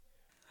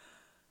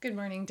Good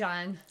morning,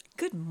 Dawn.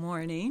 Good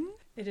morning.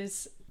 It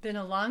has been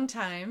a long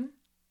time.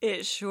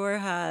 It sure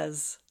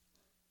has.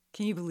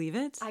 Can you believe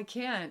it? I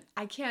can't.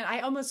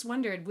 I almost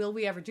wondered, will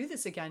we ever do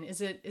this again?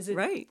 Is it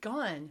Right.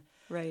 gone?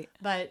 Right.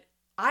 But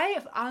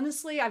I've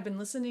been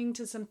listening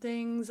to some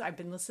things. I've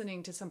been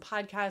listening to some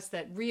podcasts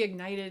that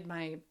reignited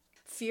my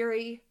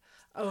fury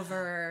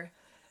over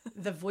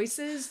the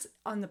voices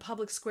on the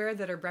public square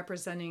that are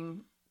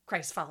representing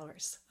Christ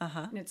followers.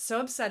 And it's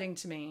so upsetting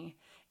to me.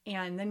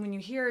 And then when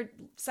you hear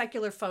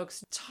secular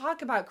folks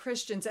talk about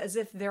Christians as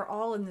if they're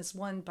all in this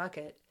one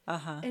bucket,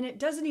 and it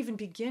doesn't even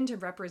begin to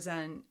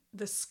represent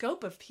the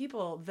scope of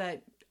people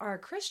that are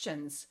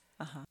Christians,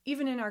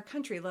 even in our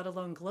country, let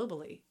alone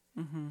globally.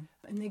 And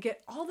they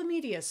get all the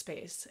media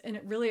space, and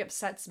it really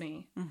upsets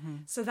me.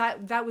 So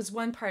that was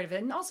one part of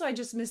it. And also I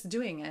just miss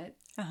doing it.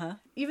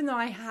 Even though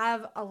I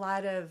have a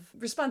lot of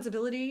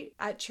responsibility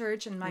at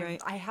church and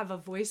I have a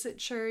voice at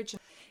church,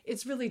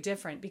 it's really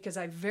different because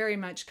I very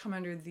much come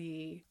under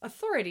the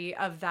authority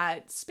of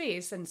that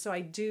space. And so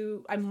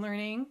I'm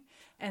learning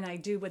and I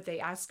do what they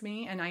ask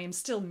me, and I am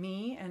still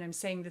me, and I'm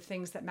saying the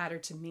things that matter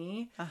to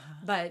me,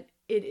 but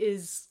it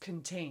is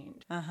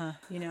contained,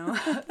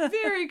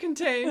 very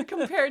contained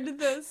compared to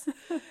this.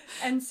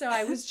 And so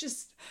I was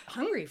just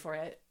hungry for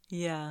it.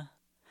 Yeah.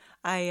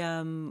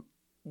 I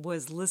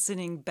was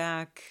listening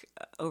back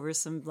over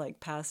some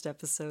past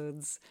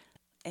episodes,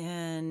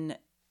 and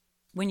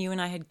when you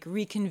and I had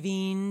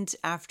reconvened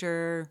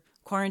after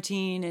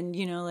quarantine and,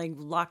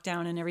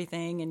 lockdown and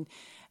everything, and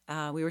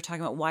we were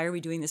talking about why are we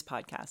doing this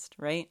podcast,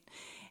 right?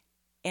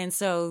 And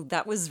so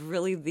that was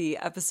really the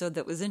episode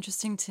that was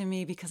interesting to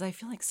me because I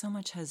feel like so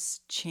much has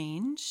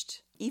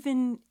changed,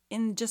 even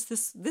in just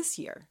this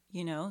year,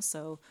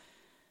 So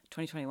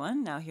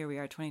 2021, now here we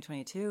are,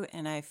 2022,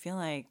 and I feel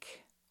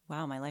like,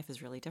 wow, my life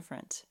is really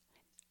different.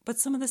 But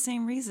some of the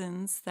same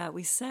reasons that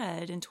we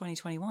said in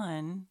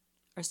 2021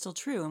 are still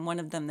true. And one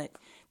of them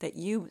that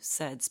you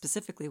said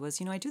specifically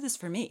was, I do this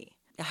for me.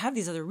 I have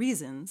these other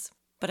reasons,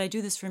 but I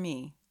do this for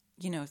me,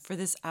 for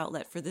this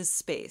outlet, for this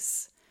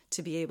space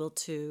to be able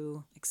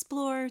to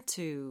explore,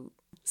 to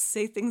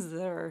say things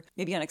that are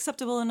maybe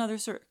unacceptable in other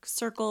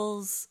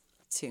circles,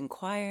 to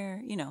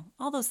inquire,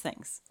 all those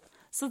things.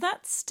 So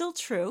that's still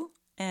true.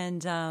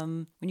 And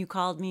when you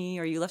called me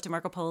or you left a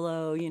Marco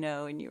Polo,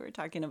 and you were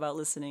talking about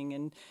listening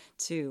and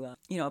to,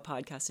 a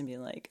podcast and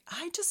being like,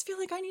 I just feel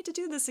like I need to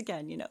do this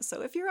again,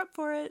 So if you're up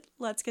for it,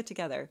 let's get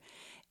together.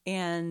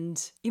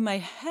 And in my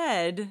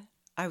head,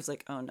 I was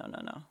like, oh,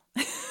 no.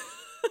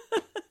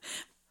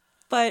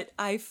 But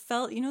I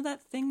felt,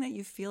 that thing that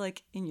you feel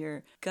like in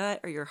your gut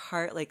or your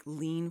heart,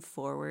 lean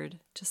forward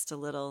just a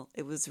little.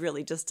 It was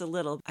really just a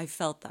little. I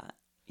felt that,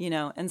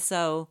 And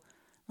so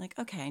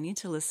okay, I need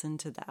to listen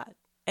to that.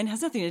 And it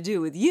has nothing to do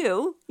with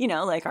you,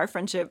 our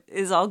friendship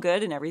is all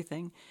good and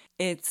everything.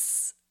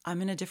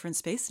 I'm in a different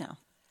space now.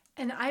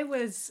 And I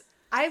was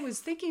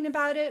thinking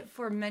about it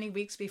for many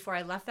weeks before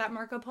I left that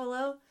Marco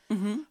Polo,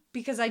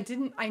 because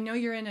I know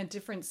you're in a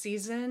different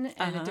season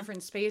and a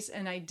different space,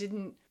 and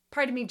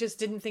part of me just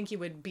didn't think you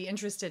would be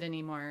interested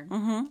anymore.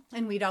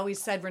 And we'd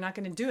always said, we're not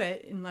going to do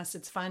it unless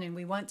it's fun and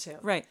we want to.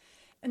 Right.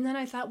 And then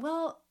I thought,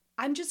 well,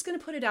 I'm just going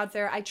to put it out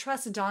there. I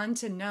trust Dawn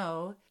to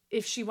know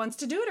if she wants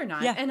to do it or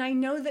not. Yeah. And I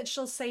know that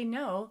she'll say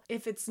no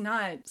if it's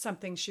not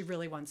something she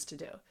really wants to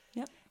do.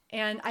 Yep.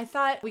 And I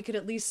thought we could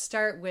at least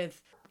start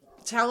with,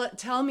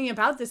 tell me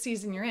about the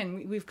season you're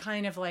in. We've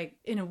kind of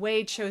in a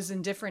way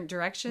chosen different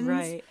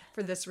directions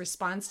for this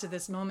response to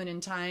this moment in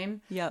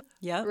time. Yep.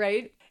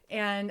 Right.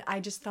 And I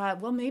just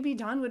thought, well, maybe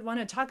Dawn would want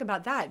to talk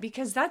about that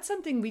because that's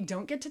something we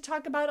don't get to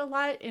talk about a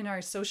lot in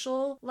our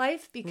social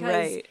life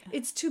because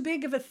it's too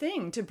big of a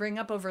thing to bring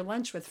up over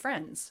lunch with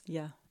friends.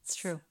 Yeah, it's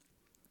true.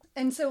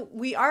 And so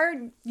we are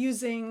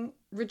using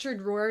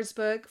Richard Rohr's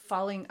book,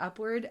 Falling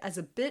Upward, as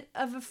a bit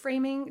of a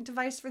framing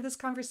device for this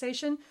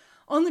conversation,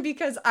 only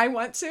because I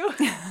want to.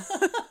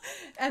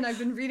 And I've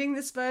been reading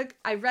this book.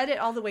 I read it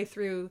all the way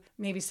through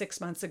maybe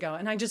 6 months ago,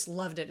 and I just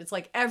loved it. It's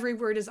every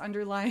word is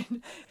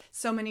underlined,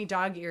 so many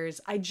dog ears.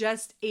 I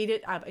just ate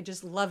it up. I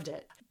just loved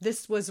it.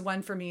 This was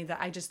one for me that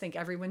I just think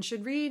everyone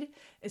should read,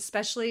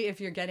 especially if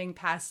you're getting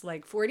past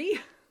 40.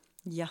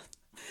 Yeah.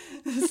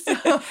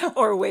 So,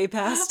 or way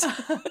past.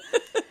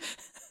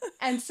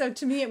 And so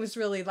to me, it was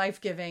really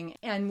life-giving.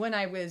 And when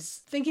I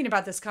was thinking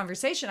about this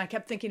conversation, I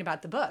kept thinking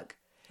about the book.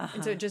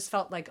 And so it just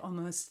felt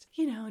almost,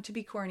 to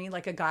be corny,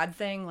 like a God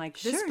thing,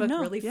 this book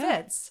really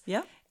fits.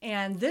 Yeah.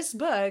 And this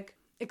book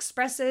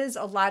expresses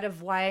a lot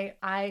of why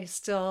I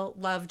still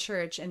love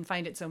church and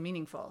find it so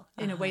meaningful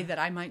in a way that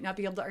I might not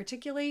be able to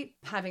articulate,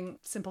 having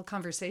simple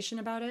conversation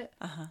about it.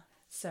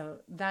 So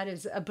that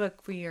is a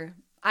book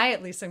I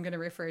at least am going to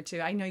refer to.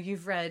 I know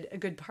you've read a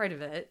good part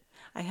of it.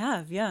 I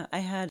have, yeah.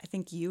 I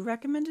think you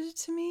recommended it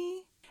to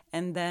me.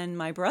 And then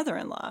my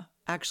brother-in-law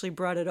actually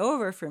brought it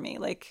over for me,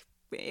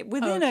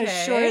 within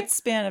a short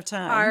span of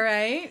time. All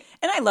right.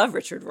 And I love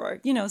Richard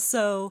Rohr,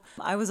 so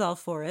I was all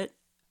for it.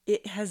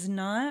 It has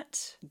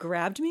not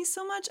grabbed me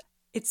so much.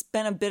 it's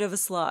been a bit of a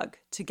slog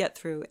to get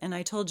through. And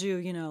I told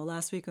you,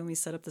 last week when we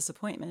set up this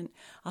appointment,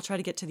 I'll try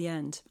to get to the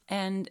end.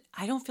 And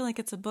I don't feel like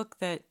it's a book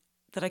that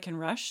I can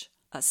rush.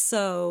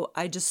 So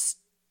I just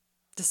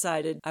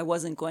decided I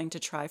wasn't going to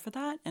try for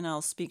that. And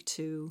I'll speak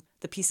to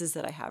the pieces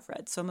that I have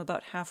read. So I'm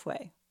about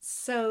halfway.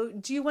 So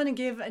do you want to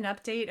give an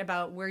update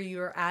about where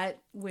you're at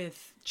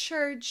with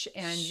church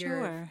and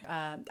Sure.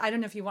 I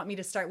don't know if you want me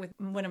to start with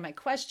one of my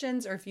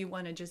questions or if you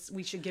want to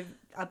we should give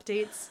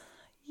updates.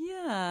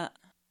 Yeah,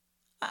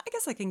 I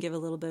guess I can give a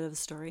little bit of a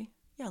story.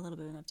 Yeah, a little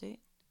bit of an update.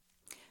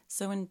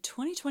 So in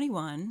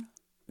 2021,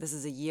 this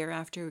is a year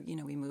after,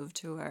 we moved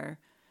to our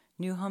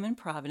new home in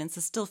Providence.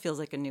 It still feels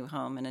like a new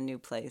home and a new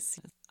place.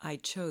 I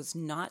chose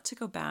not to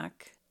go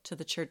back to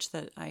the church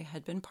that I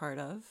had been part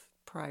of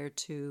prior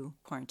to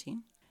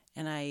quarantine.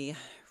 And I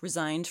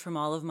resigned from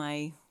all of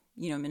my,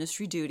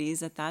 ministry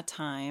duties at that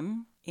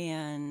time.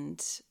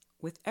 And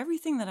with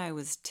everything that I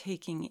was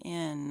taking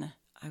in,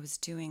 I was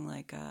doing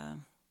like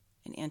an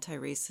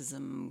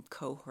anti-racism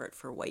cohort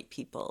for white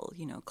people,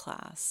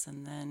 class.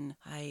 And then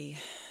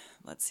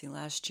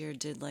last year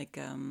did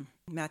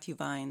Matthew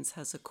Vines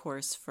has a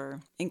course for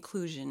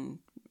inclusion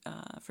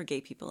for gay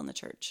people in the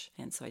church.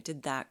 And so I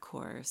did that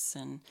course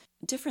and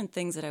different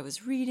things that I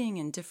was reading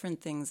and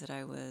different things that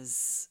I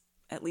was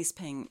at least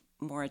paying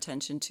more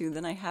attention to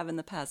than I have in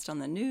the past on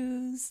the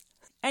news.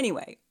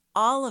 Anyway,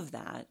 all of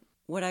that,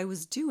 what I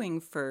was doing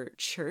for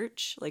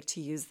church,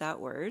 to use that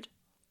word,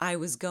 I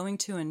was going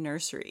to a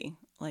nursery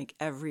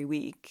every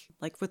week,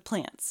 with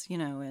plants,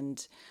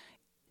 and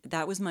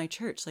that was my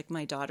church.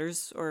 My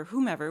daughters or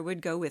whomever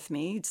would go with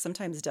me,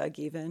 sometimes Doug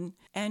even,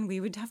 and we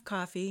would have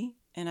coffee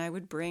and I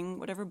would bring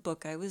whatever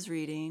book I was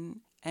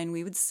reading and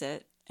we would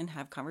sit and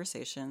have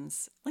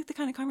conversations, the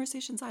kind of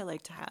conversations I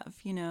like to have,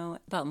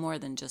 about more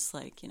than just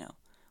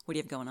what do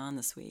you have going on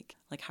this week?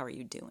 How are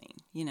you doing?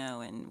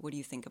 And what do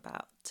you think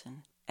about?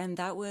 And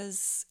that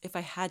was, if I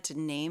had to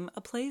name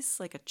a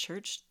place, a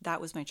church, that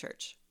was my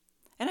church.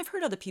 And I've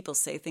heard other people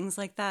say things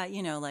like that,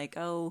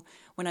 oh,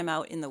 when I'm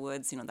out in the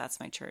woods, that's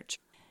my church.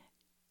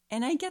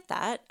 And I get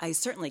that. I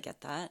certainly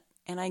get that.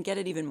 And I get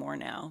it even more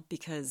now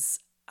because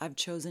I've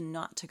chosen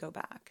not to go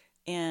back.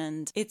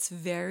 And it's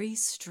very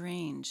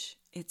strange.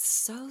 It's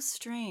so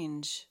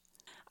strange.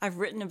 I've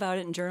written about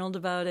it and journaled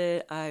about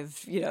it.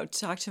 I've,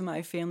 talked to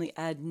my family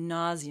ad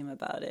nauseum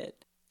about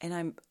it.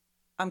 And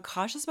I'm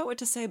cautious about what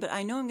to say, but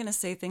I know I'm going to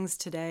say things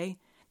today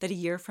that a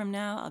year from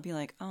now, I'll be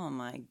like, oh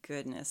my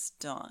goodness,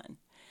 Dawn.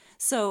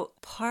 So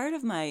part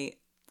of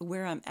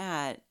where I'm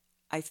at,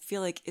 I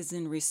feel like is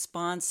in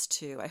response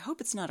to, I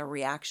hope it's not a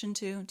reaction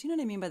to, do you know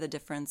what I mean by the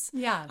difference?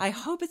 Yeah. I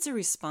hope it's a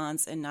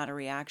response and not a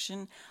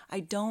reaction.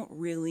 I don't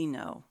really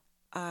know.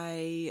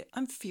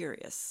 I'm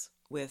furious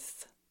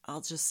with,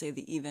 I'll just say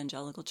the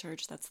evangelical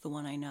church. That's the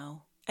one I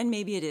know. And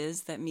maybe it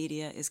is that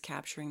media is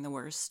capturing the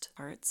worst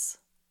parts.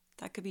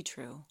 That could be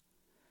true.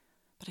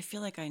 But I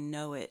feel like I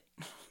know it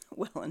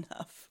well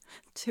enough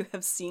to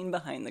have seen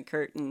behind the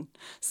curtain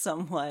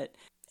somewhat.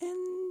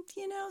 And,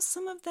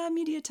 some of that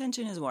media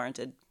attention is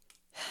warranted.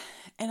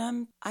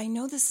 And I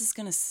know this is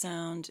going to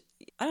sound,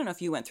 I don't know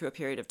if you went through a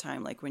period of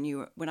time,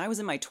 when I was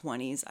in my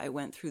 20s, I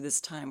went through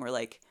this time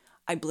where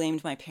I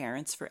blamed my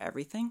parents for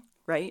everything,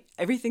 right?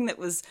 Everything that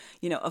was,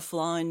 a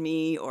flaw in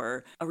me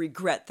or a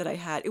regret that I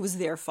had, it was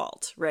their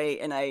fault, right?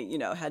 And I,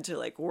 had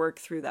to work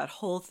through that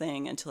whole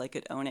thing until I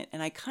could own it.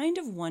 And I kind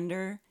of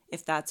wonder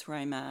if that's where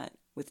I'm at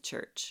with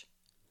church.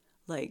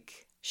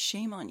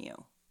 Shame on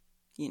you,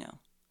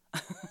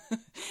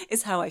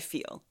 is how I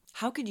feel.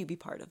 How could you be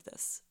part of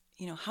this?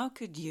 How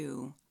could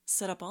you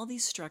set up all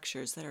these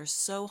structures that are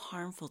so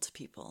harmful to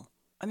people?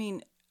 I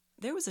mean,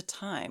 there was a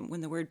time when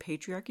the word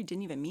patriarchy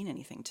didn't even mean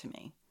anything to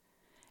me.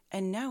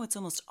 And now it's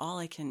almost all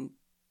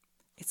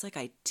it's like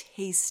I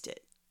taste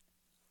it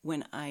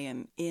when I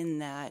am in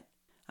that,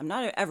 I'm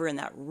not ever in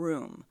that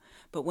room,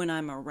 but when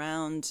I'm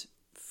around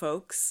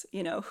folks,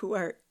 who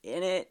are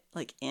in it,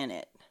 in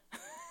it.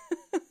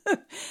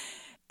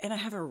 And I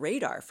have a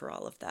radar for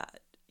all of that,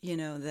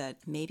 that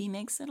maybe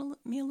makes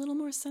me a little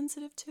more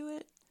sensitive to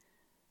it.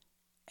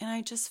 And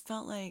I just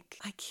felt like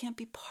I can't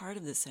be part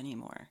of this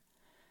anymore.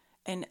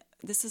 And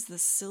this is the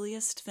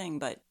silliest thing,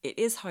 but it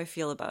is how I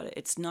feel about it.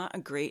 It's not a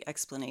great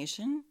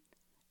explanation.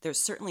 There's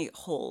certainly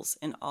holes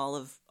in all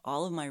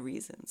of my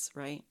reasons,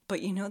 right?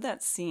 But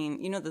that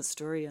scene, the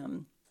story,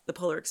 The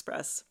Polar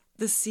Express,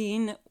 the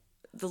scene,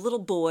 the little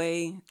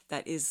boy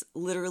that is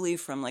literally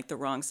from the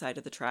wrong side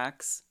of the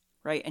tracks,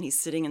 right? And he's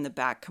sitting in the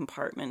back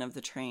compartment of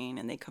the train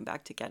and they come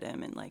back to get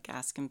him and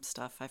ask him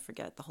stuff. I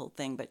forget the whole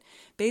thing, but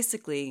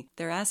basically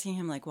they're asking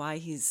him why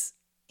he's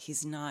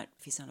not,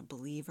 if he's not a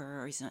believer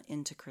or he's not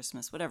into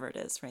Christmas, whatever it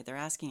is, right? They're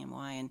asking him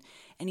why.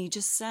 And he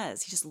just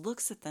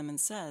looks at them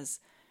and says,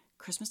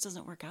 Christmas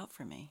doesn't work out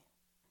for me.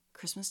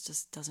 Christmas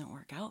just doesn't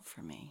work out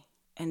for me.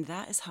 And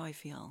that is how I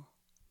feel.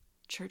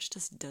 Church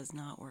just does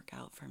not work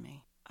out for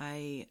me.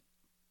 I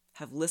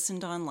have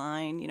listened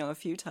online, a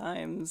few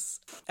times.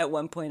 At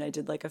one point I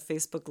did like a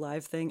Facebook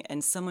Live thing,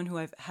 and someone who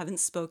I haven't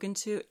spoken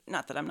to,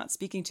 not that I'm not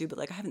speaking to, but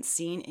like I haven't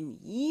seen in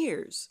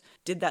years,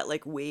 did that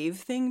like wave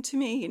thing to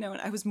me, and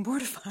I was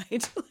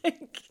mortified.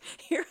 Like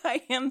here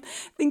I am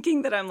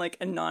thinking that I'm like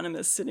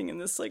anonymous sitting in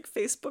this like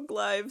Facebook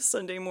Live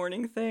Sunday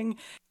morning thing.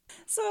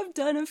 So I've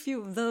done a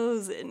few of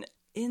those, and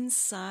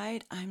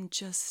inside I'm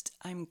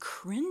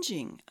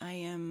cringing.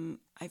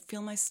 I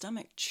feel my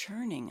stomach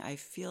churning. I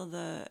feel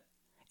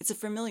it's a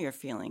familiar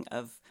feeling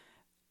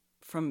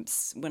from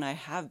when I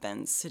have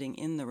been sitting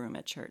in the room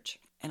at church,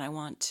 and I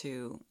want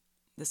to,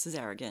 this is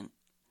arrogant,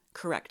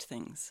 correct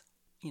things.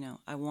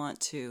 I want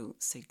to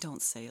say,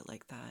 don't say it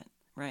like that,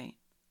 right?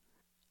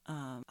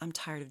 I'm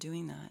tired of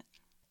doing that.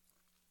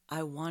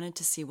 I wanted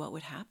to see what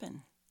would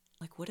happen.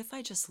 Like, what if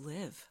I just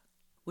live?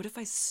 What if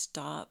I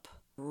stop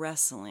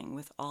wrestling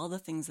with all the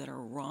things that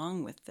are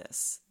wrong with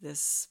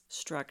this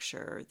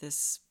structure,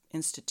 this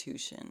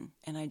institution,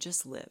 and I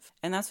just live?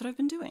 And that's what I've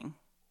been doing.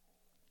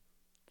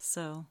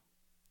 So,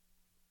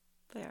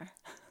 there.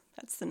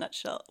 That's the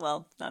nutshell.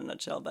 Well, not a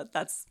nutshell, but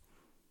that's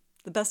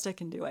the best I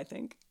can do, I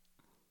think.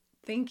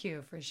 Thank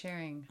you for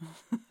sharing.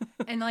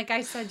 And like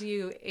I said to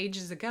you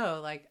ages ago,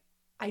 like,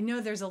 I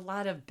know there's a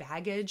lot of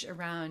baggage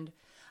around.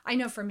 I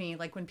know for me,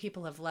 like when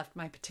people have left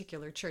my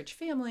particular church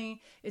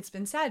family, it's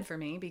been sad for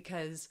me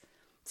because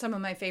some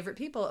of my favorite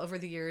people over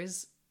the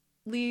years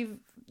leave,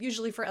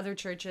 usually for other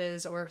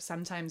churches or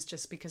sometimes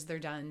just because they're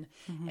done.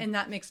 Mm-hmm. And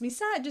that makes me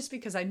sad just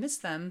because I miss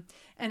them.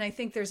 And I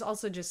think there's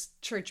also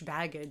just church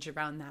baggage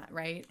around that,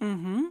 right?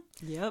 Mm-hmm.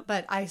 Yep.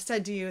 But I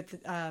said to you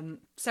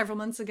several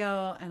months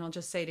ago, and I'll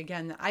just say it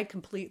again, that I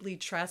completely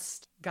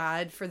trust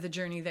God for the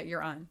journey that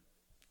you're on.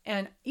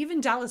 And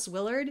even Dallas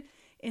Willard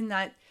in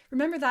that,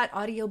 remember that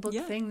audiobook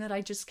thing that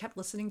I just kept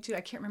listening to?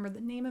 I can't remember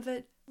the name of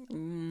it.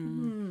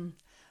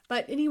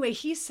 But anyway,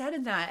 he said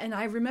in that, and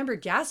I remember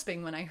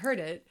gasping when I heard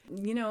it,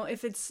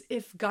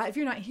 if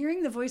you're not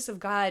hearing the voice of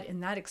God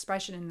in that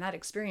expression, in that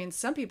experience,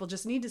 some people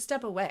just need to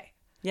step away.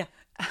 Yeah.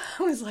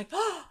 I was like,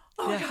 oh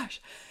my gosh.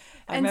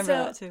 I remember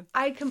that too.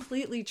 I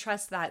completely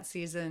trust that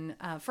season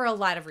for a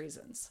lot of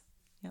reasons.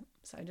 Yep.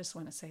 So I just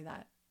want to say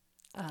that.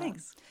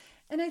 Thanks.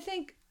 And I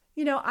think,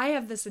 I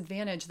have this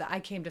advantage that I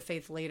came to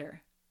faith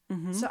later.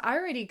 Mm-hmm. So I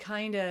already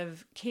kind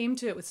of came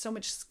to it with so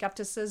much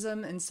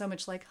skepticism and so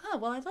much like,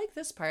 well, I like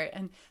this part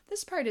and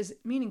this part is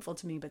meaningful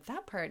to me, but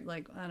that part,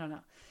 like, I don't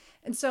know.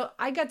 And so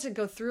I got to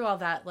go through all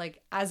that,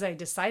 like, as I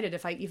decided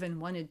if I even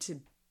wanted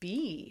to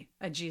be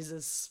a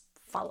Jesus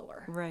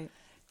follower. Right.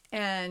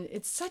 And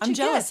it's such I'm a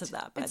jealous gift. of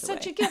that, by it's the way.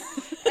 It's such a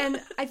gift.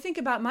 And I think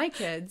about my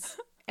kids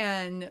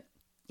and,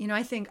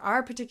 I think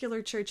our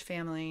particular church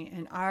family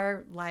and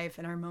our life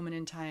and our moment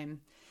in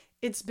time,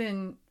 it's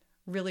been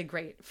really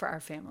great for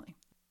our family.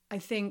 I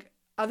think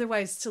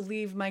otherwise to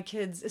leave my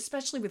kids,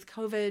 especially with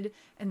COVID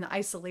and the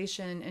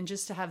isolation and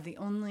just to have the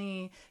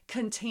only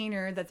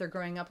container that they're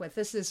growing up with.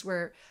 This is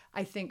where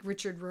I think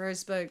Richard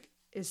Rohr's book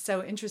is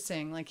so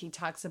interesting. Like he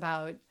talks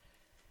about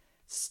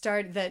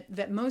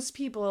that most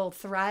people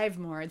thrive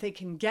more. They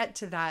can get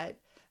to that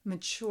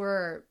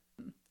mature,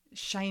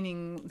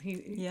 shining,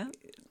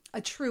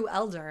 a true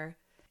elder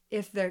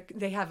if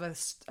they have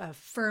a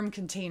firm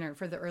container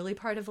for the early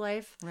part of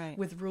life, right,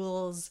 with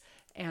rules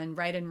and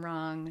right and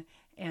wrong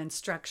and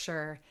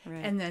structure.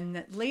 Right. And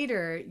then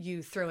later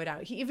you throw it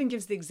out. He even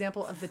gives the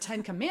example of the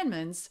 10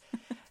 Commandments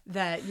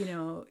that,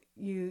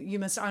 you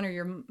must honor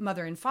your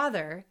mother and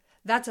father.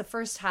 That's a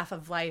first half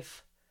of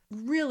life,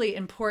 really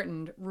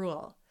important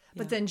rule.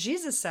 But then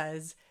Jesus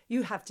says,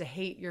 you have to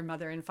hate your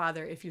mother and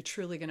father if you're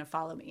truly going to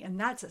follow me. And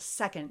that's a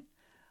second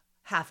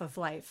half of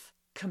life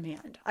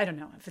command. I don't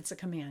know if it's a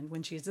command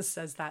when Jesus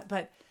says that,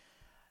 but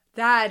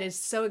that is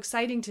so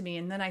exciting to me.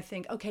 And then I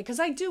think, okay, because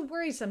I do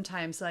worry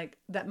sometimes like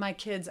that my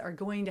kids are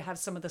going to have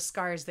some of the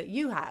scars that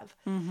you have.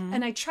 Mm-hmm.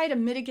 And I try to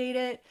mitigate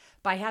it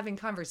by having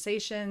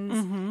conversations.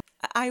 Mm-hmm.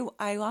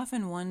 I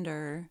often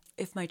wonder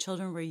if my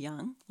children were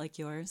young, like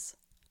yours,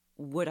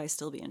 would I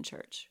still be in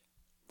church?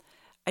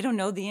 I don't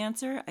know the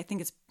answer. I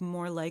think it's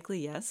more likely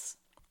yes.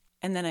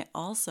 And then I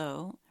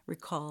also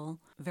recall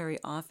very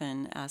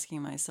often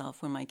asking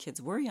myself when my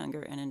kids were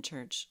younger and in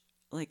church,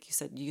 like you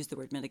said, you used the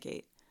word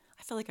mitigate.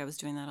 I felt like I was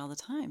doing that all the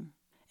time.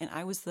 And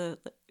I was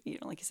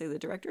like you say, the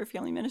director of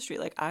family ministry.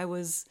 Like I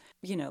was,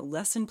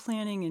 lesson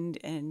planning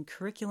and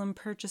curriculum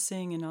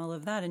purchasing and all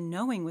of that and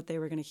knowing what they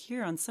were going to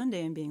hear on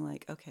Sunday and being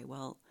like, okay,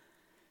 well,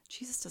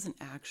 Jesus doesn't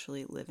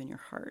actually live in your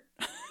heart.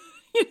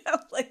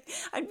 Like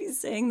I'd be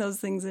saying those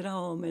things at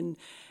home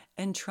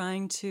and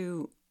trying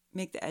to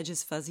make the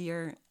edges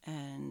fuzzier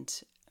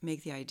and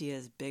make the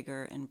ideas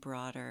bigger and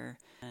broader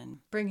and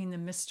bringing the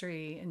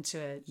mystery into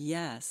it.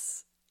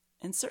 Yes.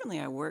 And certainly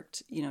I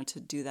worked, to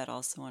do that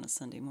also on a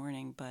Sunday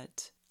morning,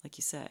 but like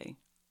you say,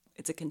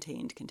 it's a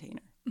contained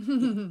container.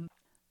 Yeah.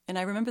 And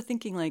I remember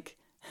thinking like,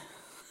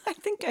 I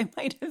think I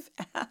might have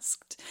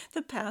asked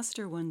the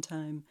pastor one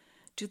time,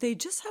 do they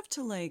just have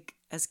to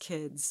as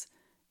kids,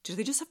 do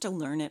they just have to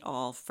learn it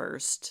all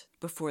first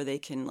before they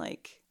can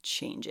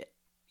change it?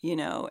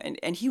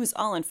 And he was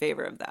all in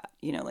favor of that,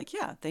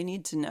 yeah, they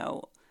need to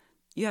know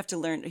you have to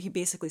learn. He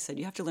basically said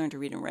you have to learn to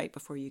read and write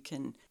before you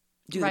can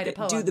do Write a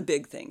poem. do the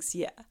big things.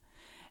 Yeah.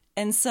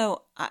 And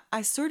so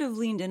I sort of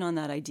leaned in on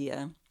that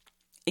idea.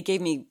 It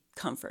gave me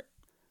comfort.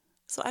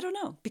 So I don't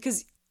know,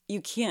 because you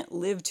can't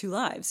live two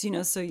lives,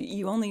 so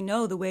you only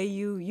know the way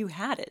you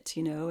had it,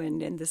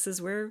 and this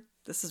is where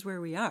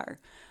we are.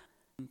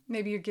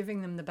 Maybe you're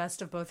giving them the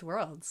best of both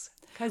worlds,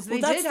 because they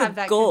Well, did have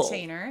that goal,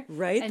 container,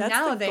 right? And That's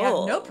now the they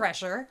goal. have no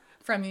pressure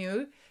from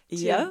you to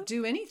Yeah.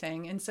 do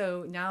anything, and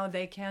so now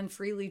they can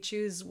freely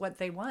choose what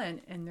they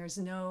want, and there's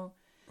no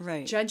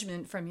Right.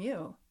 judgment from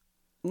you.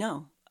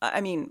 No,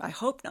 I mean, I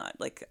hope not.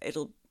 Like,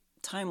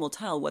 time will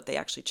tell what they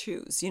actually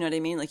choose. You know what I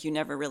mean? Like, you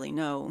never really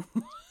know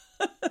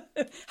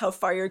how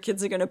far your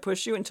kids are going to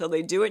push you until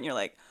they do it. And you're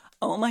like,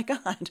 oh my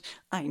God,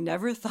 I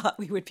never thought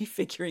we would be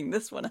figuring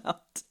this one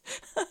out.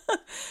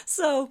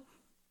 So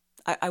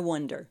I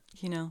wonder,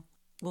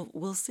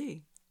 we'll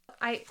see.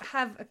 I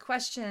have a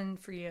question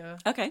for you.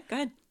 Okay, go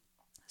ahead.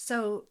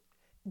 So,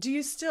 do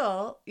you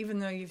still, even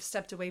though you've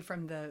stepped away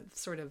from the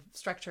sort of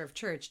structure of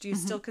church, do you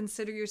still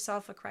consider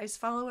yourself a Christ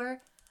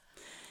follower?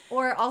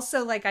 Or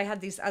also, like, I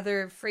had these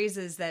other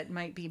phrases that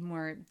might be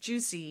more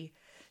juicy.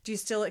 Do you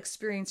still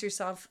experience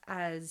yourself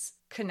as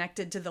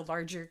connected to the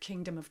larger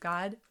kingdom of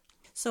God?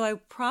 So I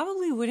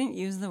probably wouldn't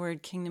use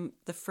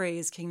the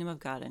phrase kingdom of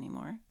God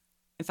anymore.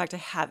 In fact, I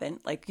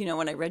haven't. Like,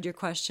 when I read your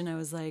question, I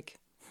was like,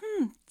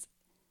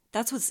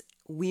 that's what's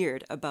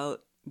weird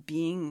about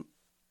being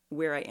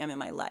where I am in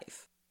my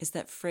life, is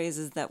that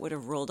phrases that would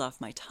have rolled off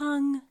my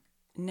tongue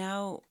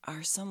now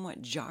are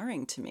somewhat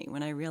jarring to me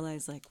when I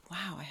realize, like,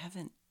 wow, I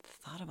haven't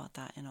thought about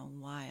that in a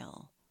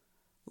while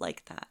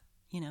like that,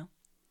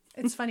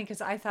 It's funny because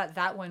I thought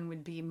that one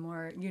would be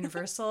more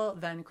universal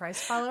than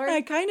Christ follower.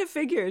 I kind of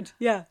figured,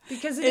 yeah.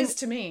 Because it is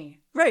to me.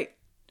 Right.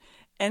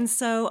 And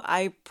so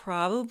I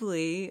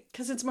probably...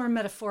 Because it's more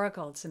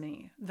metaphorical to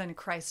me than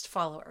Christ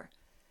follower.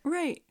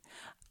 Right.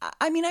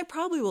 I mean, I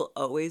probably will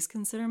always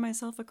consider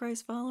myself a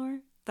Christ follower.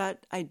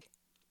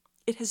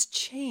 It has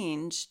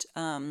changed.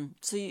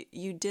 So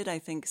you did, I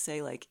think,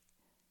 say, like,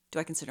 do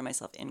I consider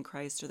myself in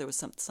Christ? Or there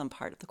was some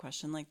part of the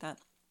question like that.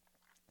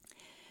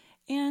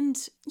 And,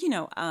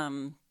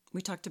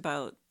 we talked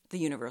about the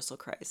Universal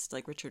Christ,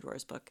 like Richard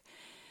Rohr's book.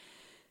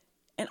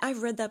 And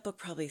I've read that book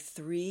probably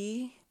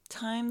 3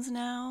 times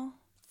now.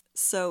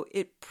 So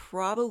it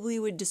probably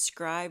would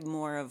describe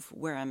more of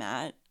where I'm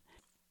at.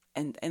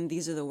 And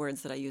these are the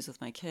words that I use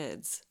with my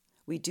kids.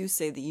 We do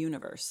say the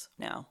universe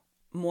now,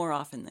 more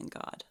often than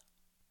God.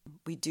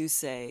 We do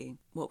say,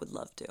 what would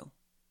love do?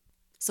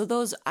 So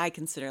those I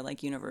consider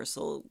like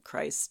universal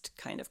Christ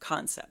kind of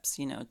concepts,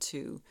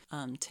 to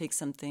take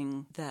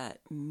something that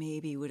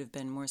maybe would have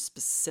been more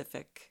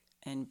specific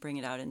and bring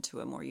it out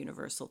into a more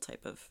universal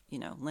type of,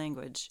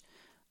 language.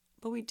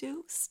 But we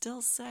do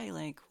still say,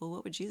 like, well,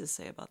 what would Jesus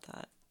say about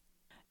that?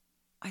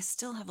 I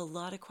still have a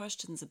lot of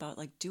questions about,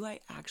 like, do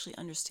I actually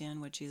understand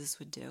what Jesus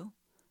would do?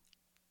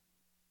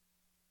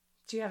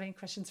 Do you have any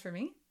questions for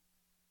me?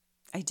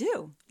 I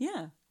do,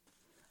 yeah.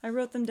 I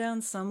wrote them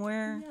down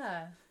somewhere.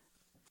 Yeah.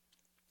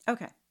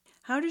 Okay.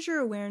 How does your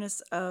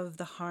awareness of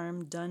the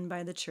harm done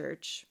by the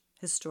church,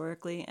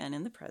 historically and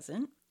in the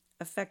present,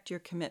 affect your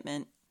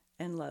commitment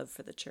and love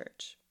for the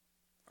church?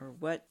 Or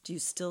what do you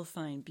still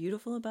find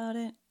beautiful about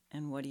it,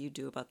 and what do you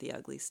do about the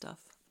ugly stuff?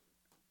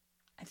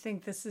 I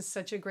think this is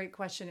such a great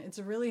question. It's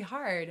really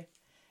hard.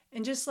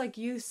 And just like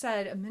you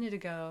said a minute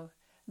ago,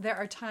 there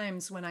are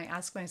times when I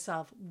ask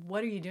myself,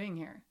 what are you doing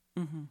here?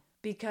 Mm-hmm.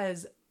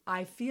 Because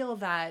I feel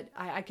that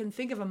I can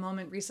think of a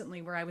moment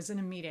recently where I was in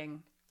a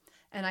meeting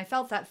and I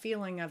felt that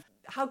feeling of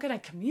how can I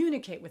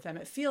communicate with them?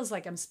 It feels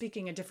like I'm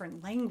speaking a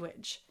different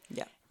language.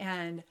 Yeah.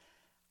 And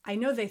I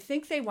know they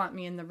think they want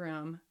me in the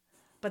room,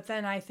 but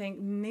then I think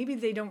maybe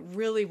they don't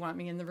really want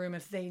me in the room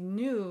if they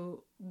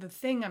knew the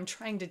thing I'm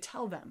trying to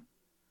tell them.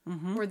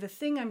 Mm-hmm. Or the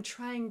thing I'm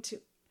trying to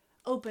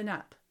open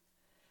up.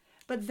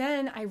 But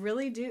then I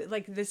really do,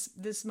 like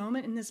this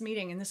moment in this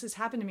meeting, and this has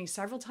happened to me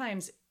several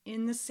times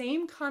in the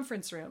same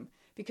conference room,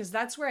 because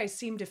that's where I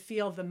seem to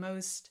feel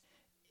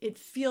it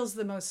feels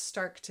the most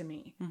stark to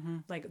me. Mm-hmm.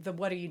 Like the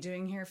what are you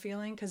doing here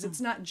feeling? Because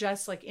it's not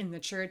just like in the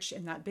church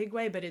in that big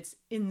way, but it's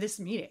in this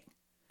meeting.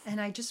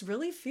 And I just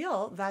really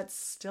feel that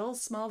still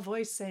small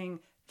voice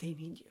saying, they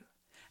need you.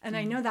 And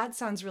I know that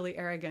sounds really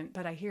arrogant,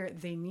 but I hear it,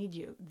 they need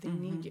you. They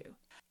need you.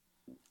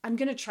 I'm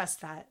going to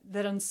trust that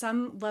on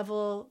some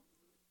level,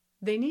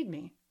 they need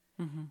me.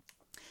 Mm-hmm.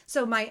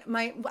 So my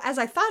as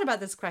I thought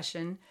about this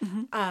question,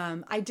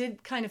 I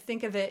did kind of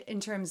think of it in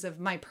terms of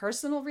my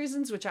personal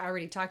reasons, which I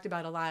already talked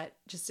about a lot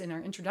just in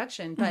our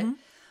introduction. But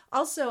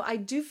also, I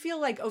do feel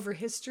like over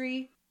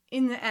history,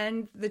 in the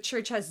end, the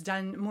church has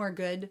done more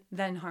good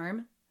than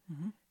harm.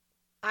 Mm-hmm.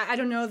 I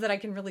don't know that I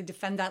can really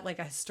defend that like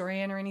a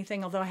historian or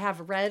anything, although I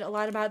have read a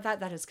lot about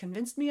that. That has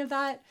convinced me of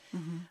that.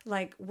 Mm-hmm.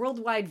 Like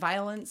worldwide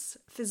violence,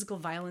 physical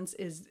violence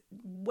is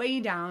way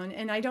down.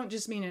 And I don't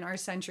just mean in our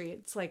century.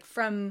 It's like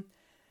from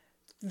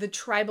the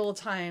tribal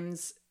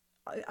times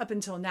up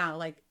until now,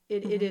 like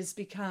it has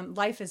become,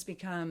 life has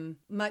become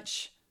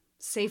much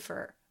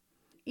safer.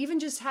 even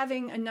just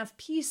having enough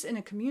peace in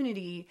a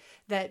community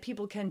that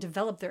people can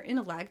develop their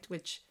intellect,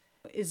 which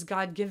is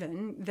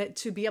God-given, that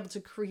to be able to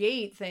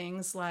create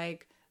things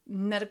like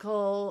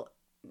medical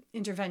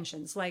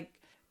interventions, like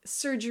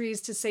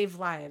surgeries to save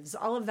lives,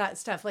 all of that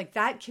stuff, like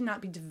that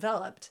cannot be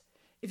developed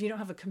if you don't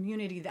have a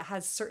community that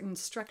has certain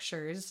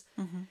structures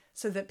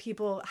so that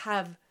people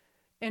have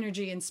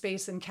energy and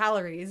space and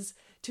calories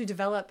to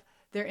develop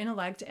their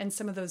intellect and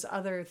some of those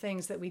other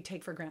things that we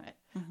take for granted.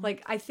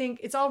 Like, I think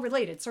it's all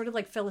related, sort of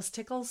like Phyllis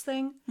Tickle's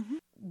thing,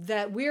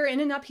 that we're in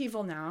an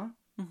upheaval now.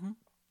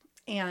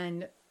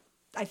 And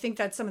I think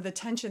that's some of the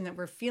tension that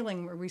we're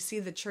feeling where we see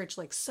the church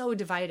like so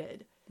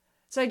divided.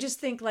 So I just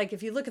think like,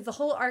 if you look at the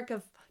whole arc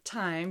of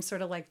time,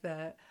 sort of like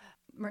the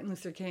Martin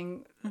Luther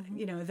King,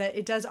 you know, that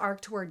it does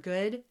arc toward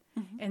good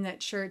and that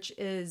church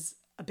is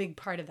a big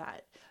part of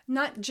that.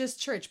 Not just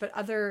church, but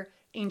other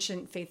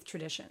ancient faith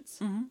traditions.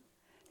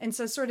 And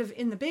so sort of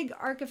in the big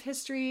arc of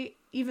history,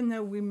 even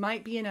though we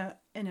might be in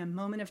a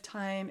moment of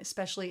time,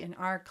 especially in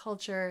our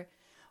culture,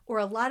 or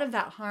a lot of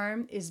that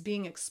harm is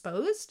being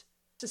exposed,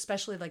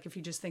 especially like if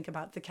you just think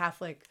about the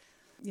Catholic,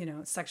 you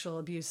know, sexual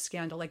abuse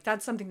scandal, like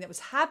that's something that was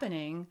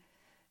happening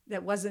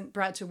that wasn't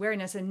brought to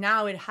awareness. And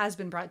now it has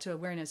been brought to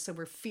awareness. So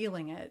we're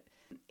feeling it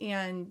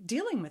and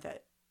dealing with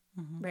it.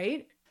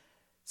 Right.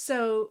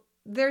 So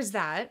there's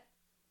that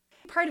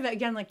part of it,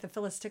 again, like the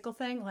Phyllis Tickle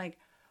thing, like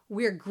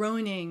we're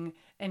groaning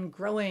and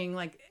growing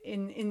like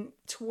in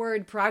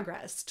toward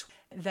progress,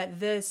 that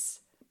this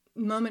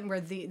moment where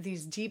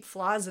these deep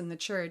flaws in the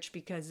church,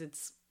 because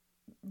it's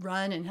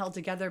run and held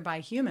together by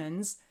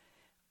humans,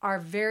 are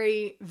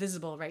very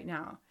visible right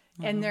now.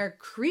 And they're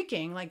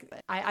creaking. Like,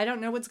 I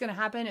don't know what's going to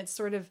happen. It's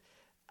sort of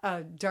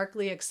a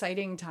darkly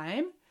exciting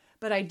time.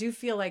 But I do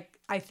feel like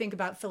I think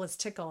about Phyllis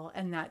Tickle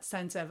and that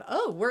sense of,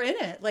 oh, we're in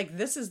it. Like,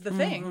 this is the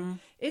thing.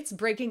 It's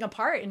breaking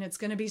apart and it's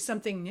going to be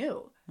something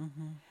new.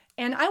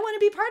 And I want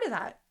to be part of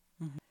that.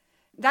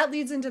 That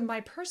leads into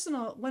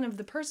one of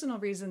the personal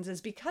reasons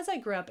is because I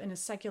grew up in a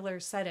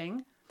secular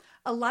setting,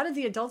 a lot of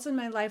the adults in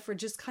my life were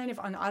just kind of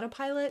on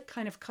autopilot,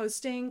 kind of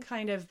coasting,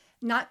 kind of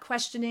not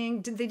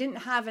questioning. They didn't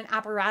have an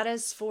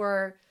apparatus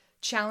for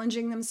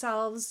challenging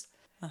themselves,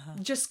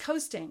 just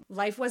coasting.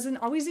 Life wasn't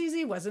always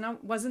easy,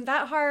 wasn't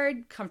that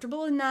hard,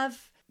 comfortable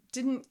enough,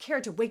 didn't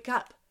care to wake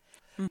up.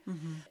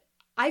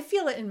 I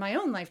feel it in my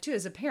own life too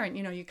as a parent.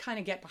 You know, you kind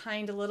of get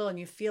behind a little and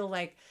you feel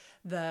like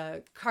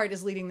the cart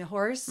is leading the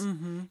horse.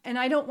 And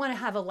I don't want to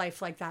have a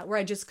life like that where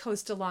I just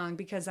coast along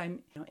because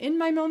I'm, you know, in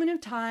my moment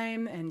of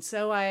time. And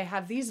so I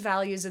have these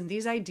values and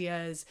these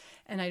ideas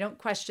and I don't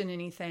question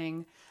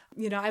anything.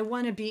 You know, I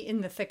want to be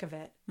in the thick of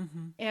it.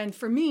 And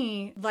for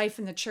me, life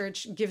in the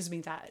church gives me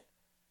that.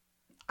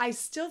 I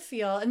still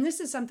feel, and this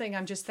is something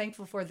I'm just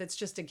thankful for, that's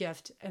just a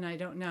gift, and I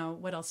don't know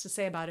what else to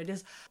say about it,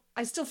 is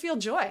I still feel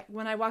joy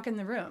when I walk in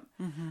the room.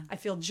 I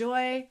feel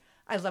joy.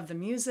 I love the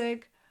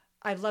music.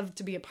 I love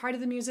to be a part of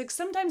the music.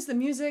 Sometimes the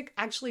music,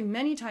 actually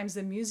many times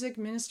the music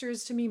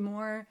ministers to me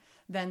more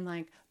than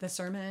like the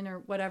sermon or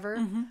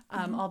whatever.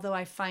 Although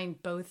I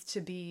find both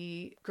to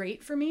be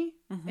great for me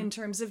in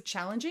terms of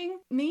challenging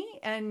me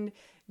and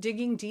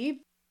digging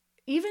deep,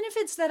 even if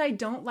it's that I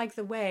don't like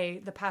the way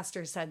the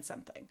pastor said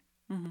something.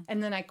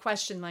 And then I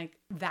question like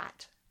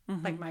that,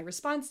 like my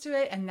response to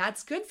it. And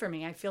that's good for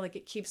me. I feel like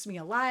it keeps me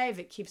alive.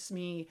 It keeps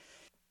me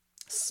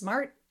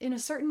smart in a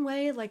certain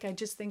way. Like I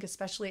just think,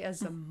 especially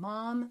as a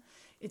mom,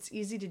 it's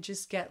easy to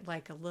just get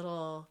like a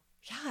little,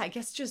 I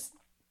guess just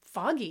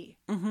foggy.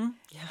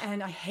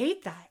 And I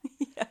hate that.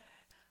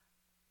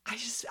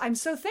 I'm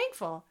so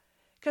thankful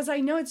because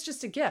I know it's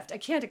just a gift. I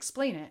can't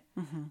explain it.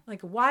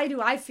 Like, why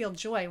do I feel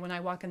joy when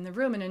I walk in the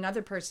room and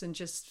another person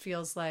just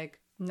feels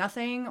like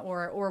nothing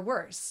or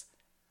worse?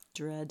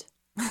 Dread.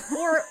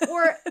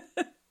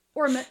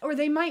 Or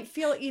they might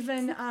feel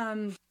even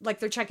like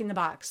they're checking the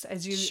box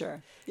as you,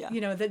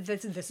 you know, that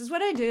this is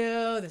what I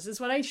do. This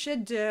is what I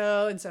should do.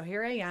 And so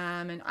here I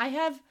am. And I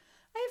have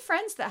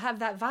friends that have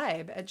that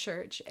vibe at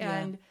church.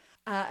 And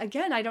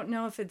again, I don't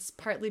know if it's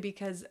partly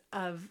because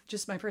of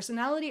just my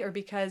personality or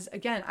because,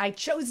 again, I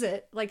chose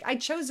it. Like I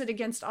chose it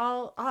against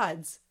all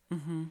odds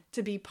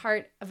to be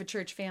part of a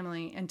church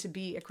family and to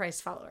be a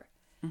Christ follower.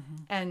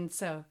 And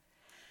so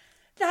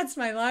that's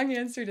my long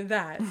answer to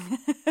that.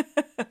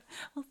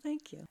 Well,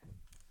 thank you.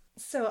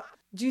 So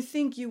do you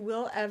think you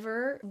will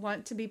ever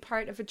want to be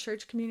part of a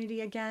church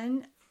community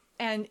again?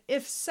 And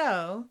if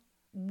so,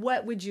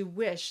 what would you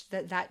wish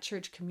that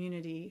church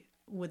community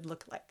would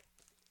look like?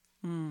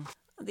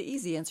 The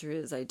easy answer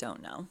is I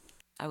don't know.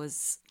 I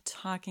was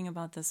talking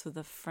about this with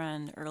a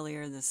friend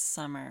earlier this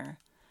summer,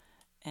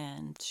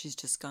 and she's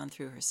just gone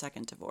through her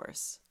second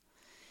divorce.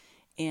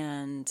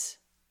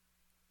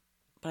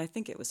 But I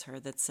think it was her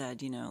that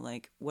said, you know,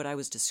 like what I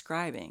was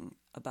describing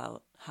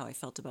about how I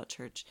felt about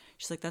church.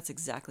 She's like, that's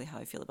exactly how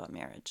I feel about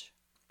marriage.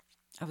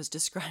 I was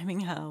describing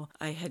how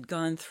I had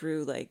gone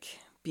through like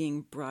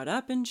being brought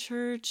up in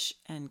church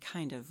and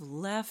kind of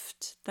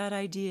left that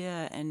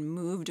idea and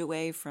moved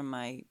away from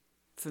my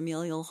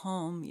familial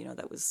home, you know,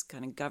 that was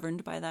kind of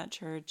governed by that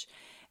church,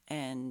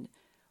 and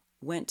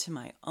went to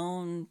my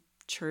own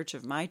church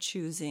of my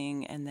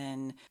choosing, and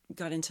then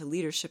got into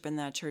leadership in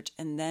that church,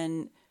 and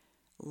then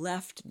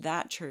left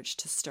that church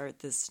to start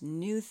this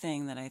new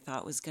thing that I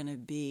thought was going to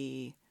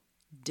be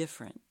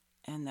different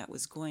and that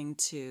was going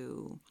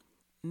to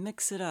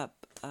mix it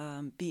up,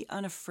 be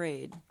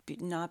unafraid,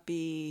 not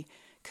be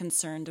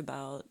concerned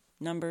about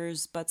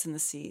numbers, butts in the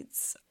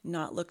seats,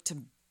 not look to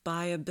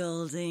buy a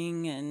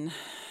building and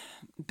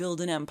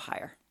build an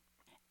empire.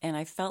 And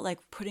I felt like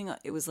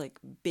it was like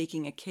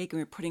baking a cake, and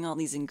we were putting all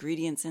these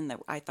ingredients in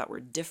that I thought were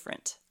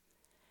different.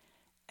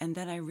 And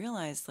then I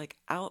realized, like,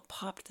 out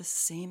popped the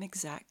same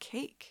exact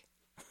cake.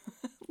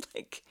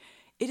 Like,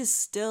 it is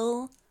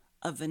still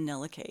a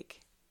vanilla cake.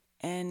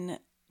 And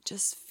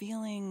just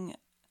feeling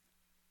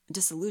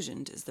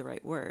disillusioned is the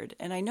right word.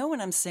 And I know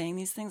when I'm saying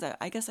these things,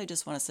 I guess I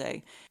just want to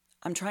say,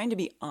 I'm trying to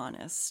be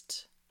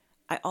honest.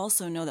 I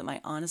also know that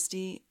my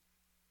honesty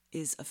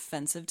is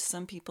offensive to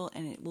some people,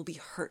 and it will be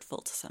hurtful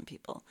to some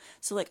people.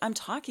 So, like, I'm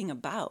talking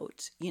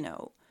about,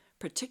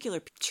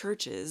 particular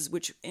churches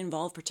which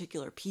involve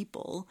particular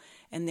people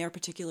and their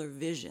particular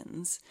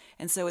visions.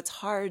 And so it's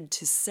hard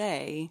to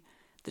say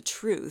the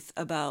truth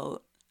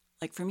about,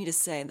 like, for me to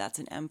say that's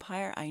an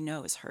empire, I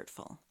know is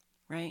hurtful,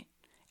 right?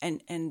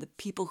 And the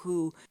people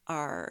who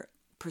are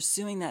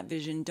pursuing that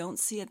vision don't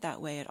see it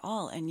that way at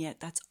all, and yet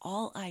that's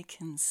all I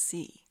can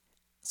see.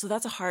 So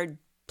that's a hard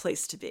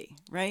place to be,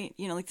 right?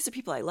 Like, these are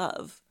people I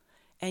love,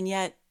 and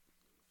yet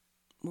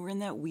we're in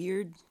that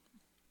weird,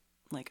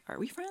 like, are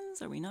we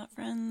friends? Are we not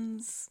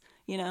friends?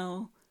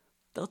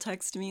 They'll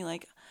text me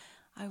like,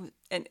 and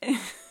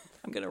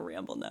I'm going to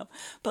ramble now,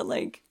 but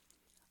like,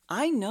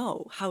 I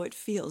know how it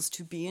feels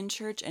to be in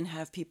church and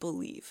have people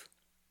leave.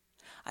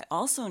 I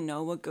also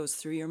know what goes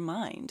through your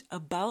mind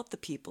about the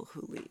people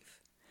who leave.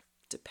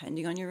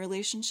 Depending on your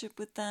relationship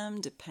with them,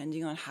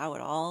 depending on how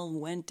it all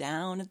went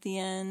down at the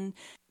end,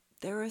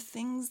 there are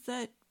things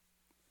that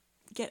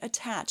get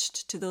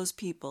attached to those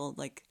people,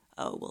 like,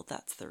 oh, well,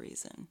 that's the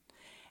reason.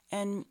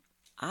 And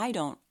I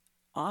don't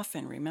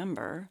often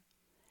remember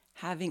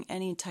having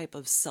any type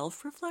of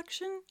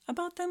self-reflection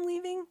about them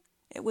leaving.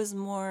 It was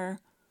more,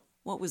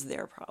 what was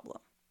their problem,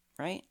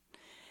 right?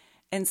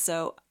 And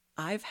so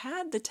I've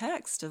had the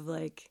text of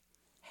like,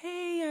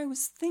 hey, I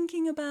was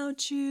thinking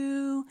about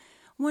you,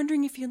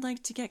 wondering if you'd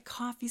like to get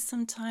coffee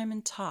sometime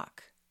and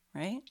talk,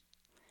 right?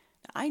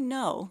 I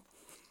know,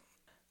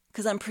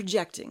 because I'm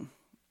projecting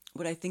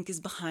what I think is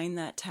behind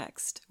that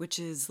text, which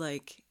is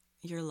like,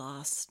 you're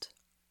lost.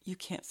 You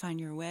can't find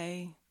your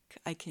way.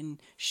 I can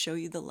show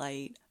you the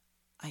light.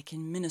 I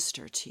can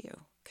minister to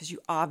you, because you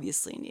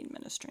obviously need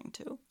ministering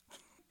to.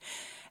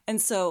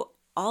 And so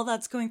all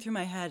that's going through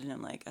my head, and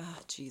I'm like, oh,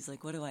 geez,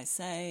 like, what do I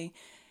say?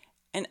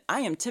 And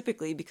I am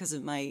typically, because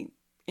of my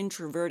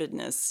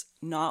introvertedness,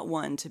 not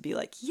one to be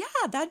like, yeah,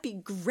 that'd be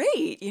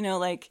great.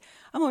 Like,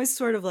 I'm always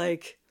sort of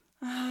like,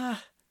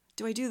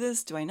 do I do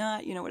this? Do I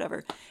not? Whatever.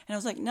 And I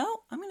was like, no,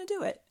 I'm going to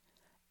do it.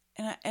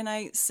 And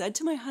I said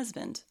to my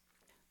husband,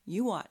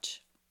 you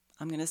watch.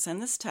 I'm going to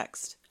send this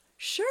text.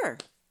 Sure,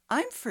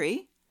 I'm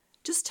free.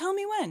 Just tell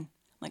me when.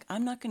 Like,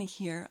 I'm not going to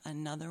hear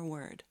another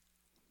word.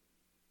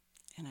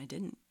 And I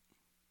didn't.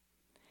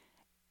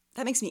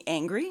 That makes me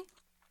angry,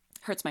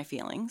 hurts my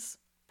feelings,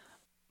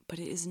 but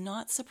it is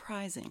not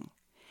surprising.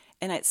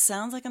 And it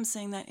sounds like I'm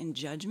saying that in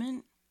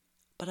judgment,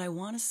 but I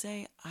want to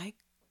say I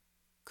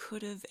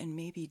could have and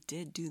maybe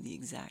did do the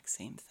exact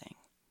same thing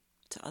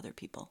to other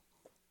people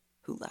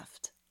who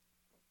left.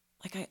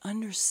 Like, I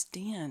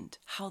understand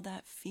how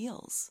that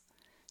feels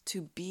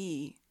to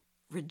be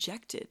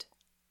rejected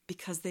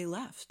because they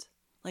left.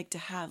 Like, to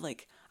have,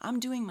 like, I'm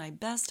doing my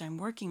best, I'm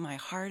working my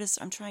hardest,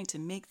 I'm trying to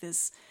make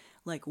this,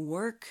 like,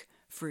 work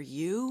for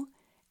you,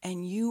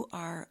 and you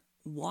are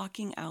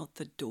walking out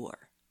the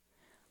door.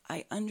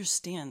 I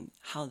understand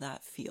how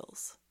that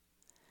feels.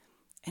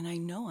 And I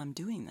know I'm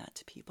doing that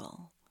to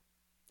people.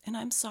 And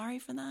I'm sorry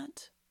for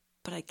that,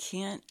 but I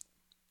can't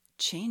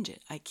change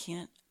it. I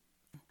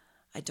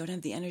don't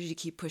have the energy to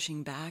keep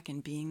pushing back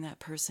and being that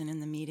person in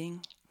the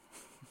meeting.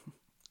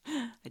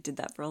 I did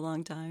that for a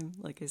long time.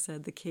 Like I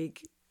said, the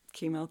cake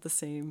came out the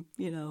same,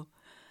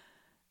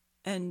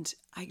 And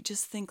I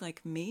just think,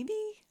 like, maybe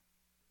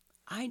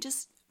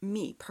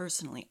me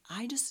personally,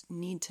 I just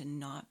need to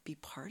not be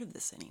part of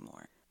this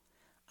anymore.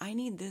 I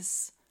need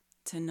this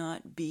to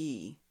not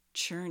be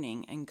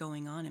churning and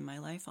going on in my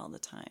life all the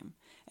time.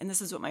 And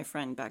this is what my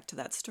friend, back to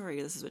that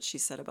story, this is what she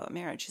said about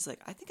marriage. She's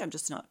like, I think I'm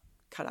just not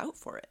cut out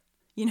for it.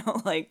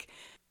 Like,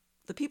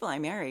 the people I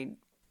married,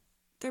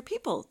 they're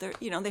people. They're,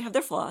 they have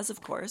their flaws,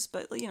 of course,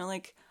 but,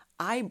 like,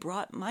 I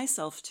brought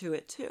myself to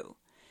it too.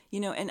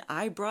 And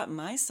I brought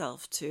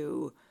myself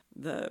to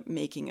the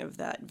making of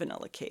that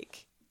vanilla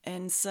cake.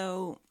 And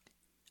so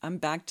I'm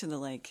back to the,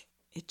 like,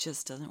 it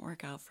just doesn't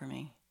work out for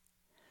me.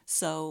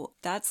 So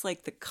that's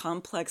like the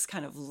complex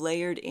kind of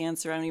layered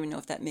answer. I don't even know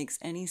if that makes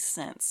any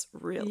sense,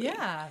 really.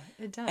 Yeah,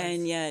 it does.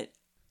 And yet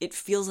it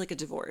feels like a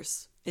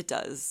divorce. It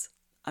does.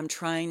 I'm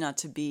trying not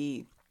to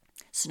be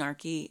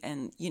snarky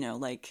and,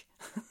 like,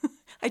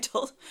 I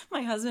told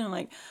my husband, I'm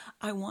like,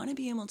 I want to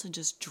be able to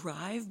just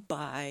drive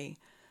by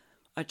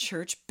a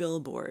church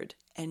billboard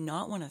and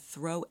not want to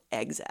throw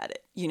eggs at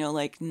it,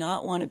 like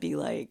not want to be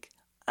like,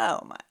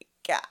 oh my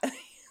God,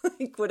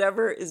 like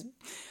whatever is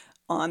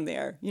on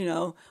there,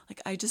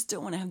 like I just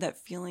don't want to have that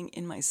feeling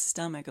in my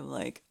stomach of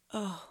like,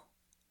 oh,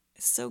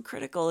 it's so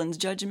critical and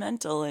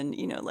judgmental and,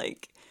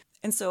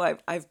 and so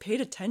I've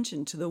paid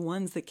attention to the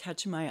ones that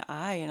catch my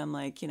eye and I'm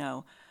like,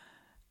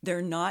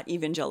 they're not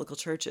evangelical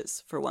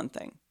churches for one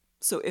thing.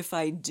 So if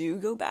I do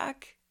go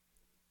back,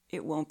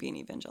 it won't be an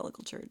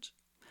evangelical church.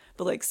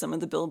 But like some of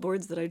the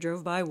billboards that I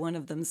drove by, one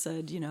of them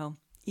said,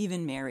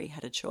 even Mary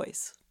had a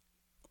choice.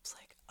 I was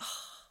like,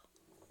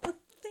 oh,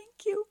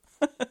 thank you.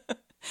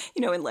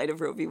 In light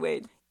of Roe v.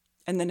 Wade.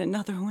 And then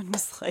another one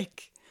was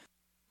like,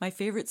 my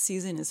favorite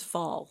season is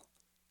fall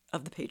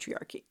of the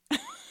patriarchy.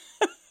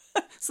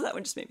 So that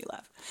one just made me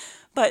laugh.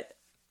 But,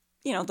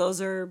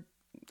 those are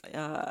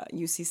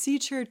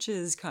UCC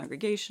churches,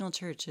 congregational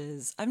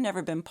churches. I've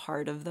never been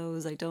part of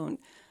those. I don't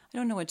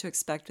know what to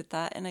expect with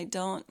that. And I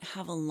don't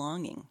have a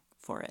longing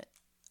for it.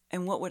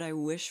 And what would I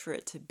wish for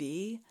it to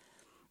be?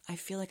 I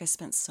feel like I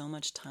spent so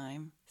much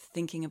time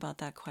thinking about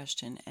that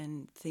question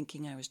and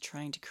thinking I was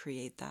trying to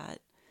create that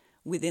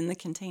within the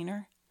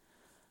container.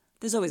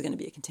 There's always going to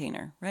be a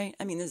container, right?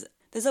 I mean,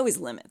 there's always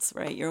limits,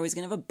 right? You're always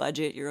going to have a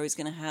budget. You're always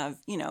going to have,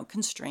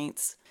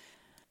 constraints.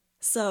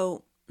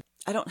 So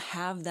I don't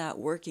have that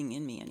working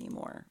in me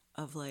anymore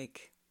of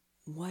like,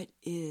 what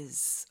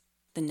is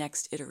the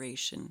next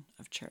iteration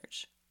of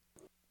church?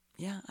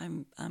 Yeah,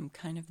 I'm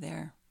kind of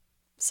there.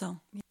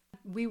 So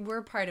we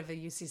were part of a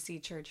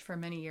UCC church for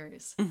many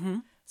years. Mm-hmm.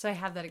 So I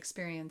have that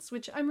experience,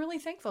 which I'm really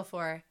thankful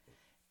for.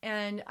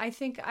 And I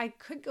think I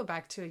could go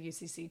back to a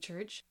UCC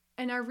church.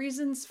 And our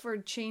reasons for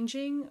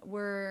changing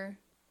were,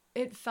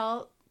 it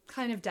felt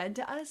kind of dead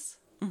to us.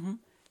 Mm-hmm.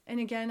 And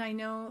again, I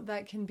know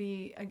that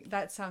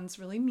that sounds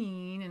really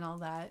mean and all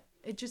that.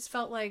 It just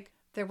felt like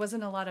there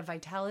wasn't a lot of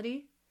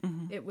vitality.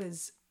 Mm-hmm. It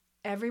was,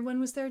 everyone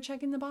was there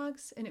checking the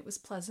box and it was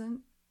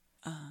pleasant.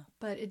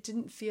 But it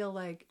didn't feel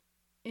like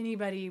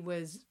anybody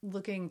was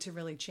looking to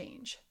really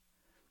change.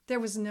 There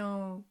was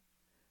no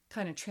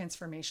kind of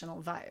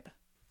transformational vibe.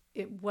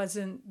 It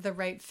wasn't the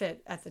right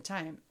fit at the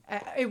time.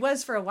 It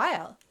was for a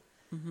while.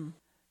 Mm-hmm.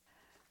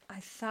 I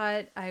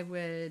thought I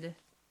would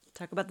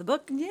talk about the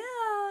book. Yeah.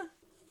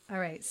 All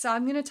right. So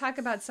I'm going to talk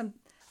about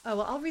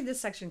I'll read this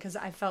section because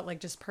I felt like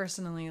just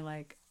personally,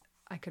 like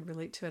I could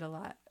relate to it a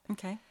lot.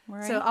 Okay.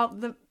 Where are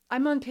so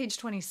I'm on page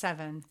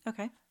 27.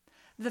 Okay.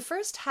 The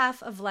first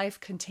half of life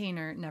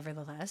container,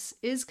 nevertheless,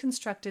 is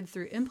constructed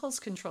through impulse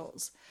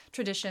controls,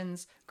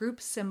 traditions,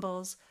 group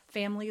symbols,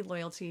 family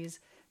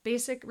loyalties,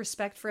 basic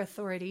respect for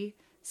authority,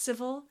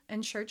 civil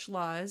and church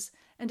laws,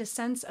 and a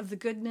sense of the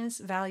goodness,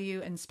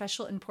 value, and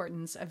special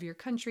importance of your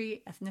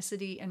country,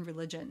 ethnicity, and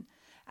religion,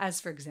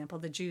 as, for example,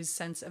 the Jews'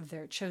 sense of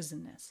their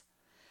chosenness.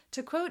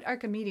 To quote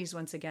Archimedes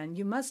once again,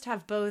 you must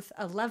have both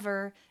a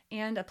lever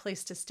and a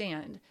place to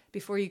stand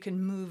before you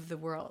can move the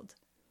world.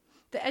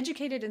 The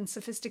educated and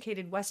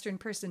sophisticated Western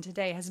person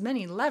today has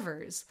many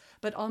levers,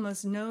 but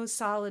almost no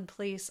solid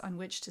place on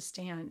which to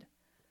stand,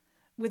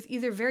 with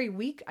either very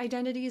weak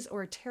identities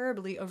or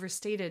terribly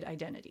overstated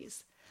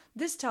identities.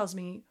 This tells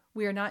me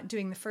we are not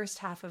doing the first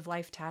half of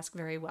life task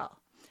very well.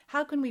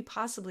 How can we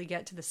possibly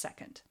get to the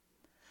second?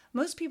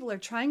 Most people are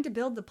trying to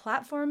build the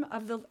platform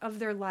of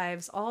their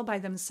lives all by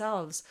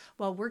themselves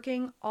while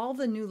working all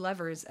the new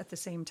levers at the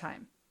same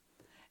time.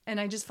 And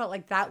I just felt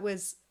like that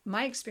was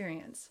my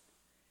experience,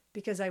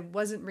 because I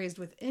wasn't raised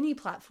with any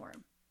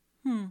platform.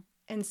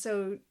 And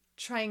so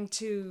trying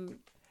to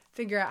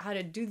figure out how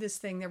to do this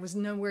thing, there was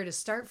nowhere to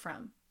start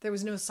from. There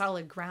was no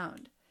solid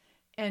ground.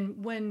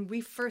 And when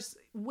we first,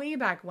 way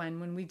back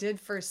when we did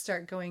first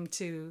start going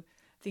to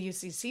the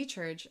UCC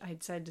church,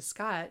 I'd said to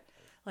Scott,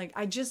 like,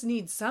 I just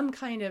need some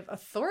kind of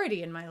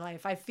authority in my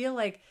life. I feel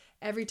like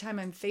every time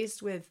I'm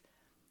faced with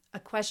a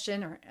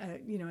question or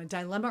a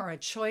dilemma or a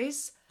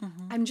choice,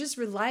 I'm just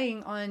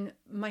relying on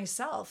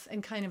myself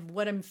and kind of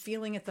what I'm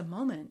feeling at the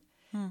moment.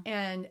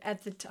 And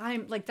at the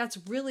time, like,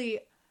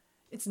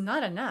 it's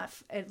not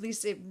enough. At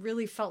least it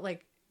really felt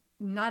like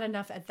not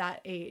enough at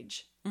that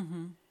age.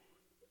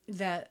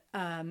 That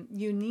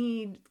you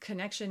need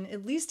connection,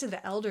 at least to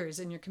the elders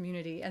in your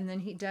community. And then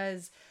he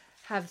does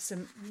have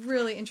some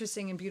really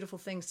interesting and beautiful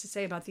things to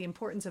say about the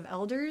importance of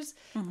elders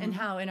and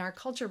how in our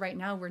culture right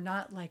now, we're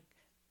not like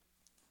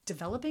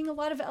developing a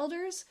lot of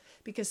elders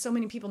because so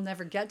many people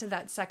never get to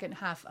that second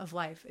half of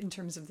life in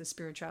terms of the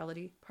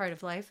spirituality part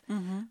of life.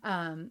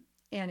 And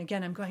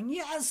again, I'm going,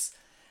 yes.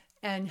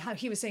 And how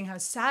he was saying how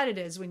sad it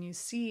is when you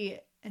see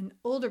an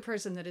older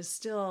person that is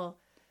still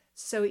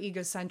so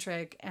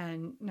egocentric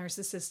and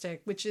narcissistic,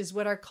 which is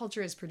what our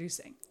culture is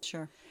producing.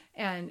 Sure.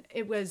 And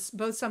it was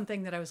both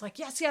something that I was like,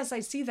 yes, I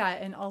see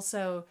that. And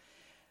also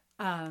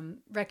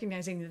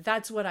recognizing that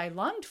that's what I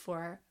longed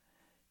for,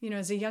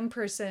 as a young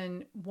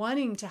person,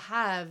 wanting to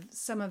have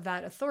some of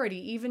that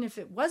authority, even if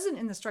it wasn't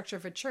in the structure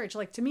of a church.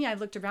 Like, to me, I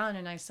looked around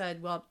and I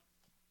said, well,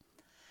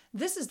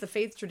 this is the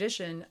faith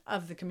tradition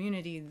of the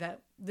community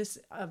that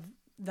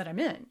I'm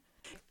in.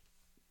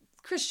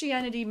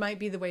 Christianity might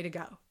be the way to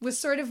go.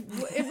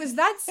 It was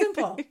that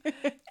simple.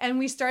 And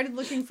we started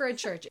looking for a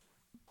church.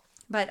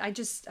 But I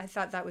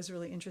thought that was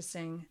really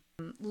interesting.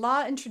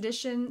 Law and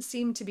tradition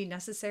seem to be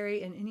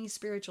necessary in any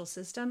spiritual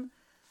system,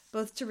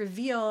 both to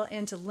reveal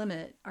and to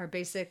limit our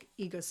basic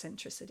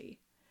egocentricity,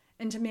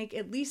 and to make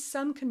at least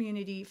some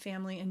community,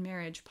 family, and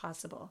marriage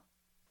possible.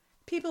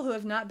 People who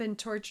have not been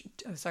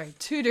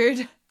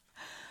tutored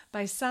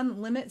by some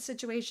limit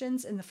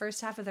situations in the first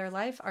half of their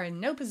life are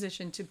in no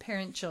position to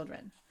parent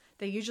children.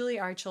 They usually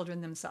are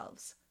children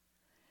themselves.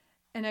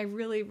 And I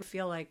really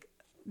feel like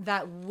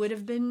that would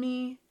have been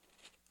me,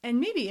 and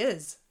maybe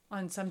is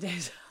on some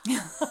days.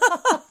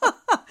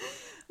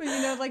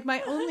 But, like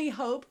my only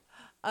hope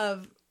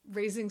of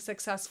raising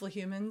successful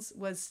humans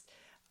was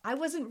I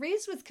wasn't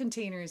raised with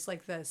containers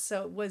like this.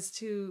 So it was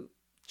to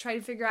try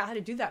to figure out how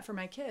to do that for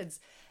my kids.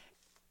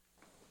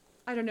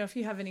 I don't know if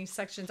you have any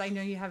sections. I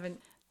know you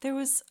haven't. There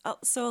was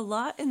so a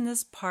lot in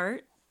this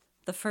part,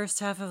 the first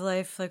half of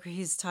life, like where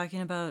he's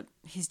talking about,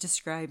 he's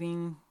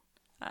describing.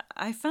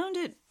 I found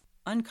it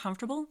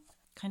uncomfortable,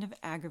 kind of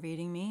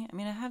aggravating me. I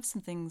mean, I have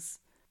some things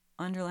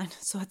underlined.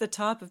 So at the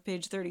top of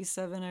page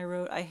 37, I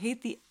wrote, I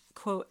hate the,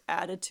 quote,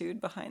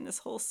 attitude behind this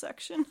whole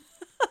section.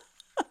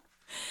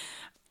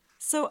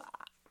 So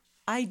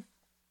I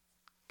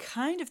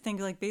kind of think,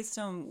 like, based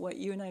on what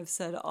you and I have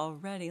said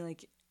already,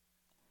 like,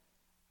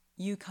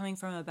 you coming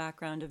from a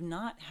background of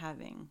not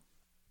having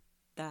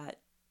that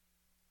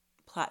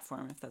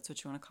platform, if that's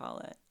what you want to call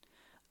it.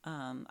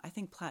 I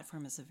think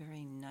platform is a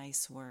very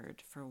nice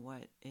word for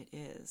what it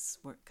is,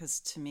 because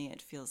to me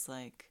it feels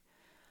like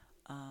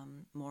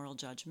moral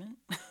judgment.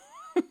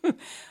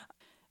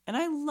 And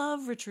I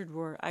love Richard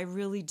Rohr. I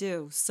really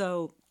do.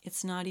 So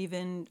it's not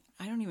even,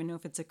 I don't even know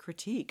if it's a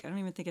critique. I don't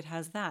even think it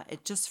has that.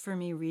 It just, for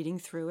me, reading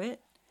through it,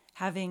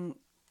 having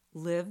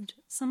lived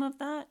some of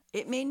that,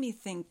 it made me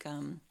think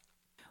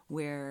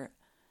where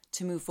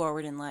to move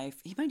forward in life,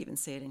 he might even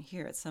say it in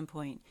here at some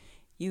point,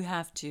 you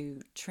have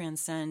to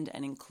transcend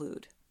and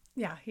include.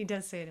 Yeah, he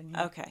does say it in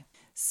here. Okay.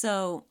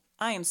 So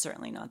I am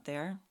certainly not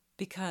there,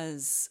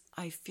 because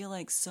I feel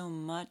like so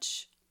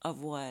much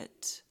of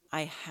what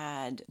I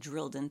had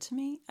drilled into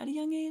me at a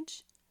young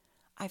age,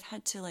 I've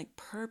had to like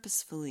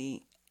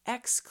purposefully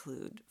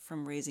exclude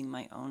from raising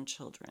my own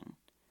children.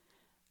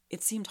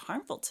 It seemed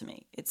harmful to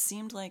me. It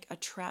seemed like a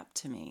trap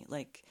to me.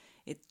 Like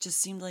it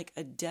just seemed like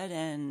a dead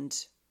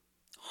end,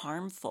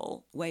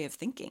 harmful way of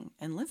thinking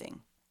and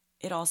living.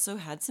 It also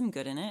had some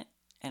good in it,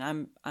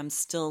 and I'm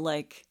still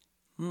like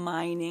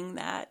mining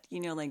that,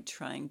 like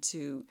trying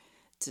to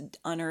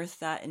unearth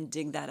that and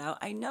dig that out.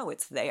 I know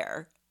it's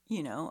there,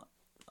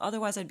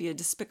 otherwise I'd be a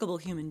despicable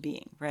human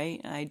being, right?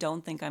 And I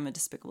don't think I'm a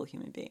despicable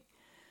human being.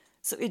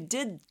 So it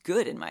did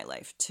good in my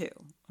life too.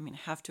 I mean,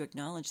 I have to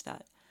acknowledge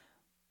that.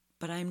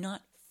 But I'm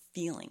not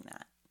feeling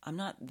that. I'm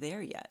not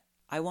there yet.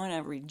 I want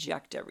to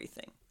reject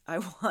everything. I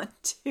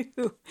want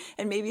to,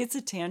 and maybe it's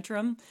a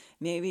tantrum,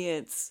 maybe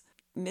it's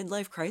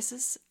midlife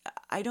crisis.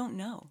 I don't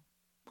know.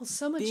 Well,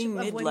 so much being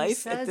of midlife what he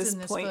says at this in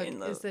this point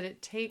book is that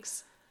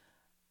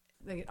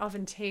it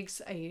often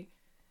takes a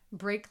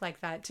break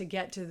like that to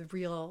get to the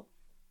real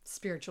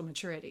spiritual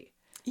maturity.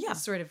 Yeah.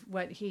 It's sort of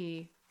what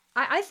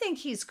I think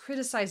he's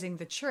criticizing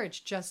the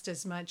church just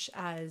as much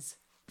as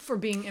for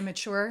being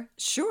immature.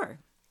 Sure.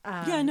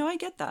 Yeah, no, I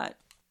get that.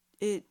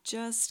 It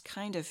just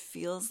kind of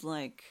feels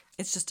like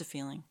it's just a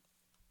feeling.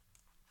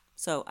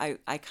 So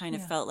I kind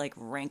of felt like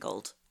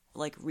rankled,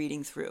 like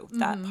reading through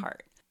that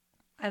part.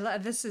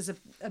 This is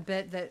a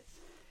bit that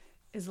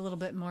is a little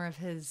bit more of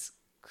his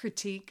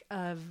critique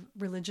of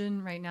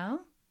religion right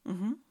now.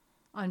 Mm-hmm.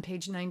 On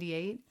page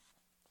 98.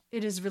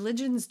 It is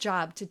religion's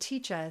job to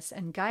teach us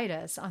and guide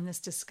us on this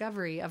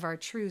discovery of our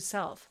true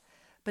self,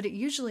 but it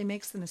usually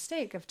makes the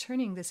mistake of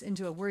turning this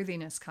into a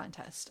worthiness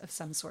contest of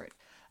some sort,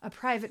 a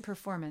private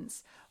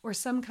performance, or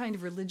some kind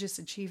of religious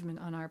achievement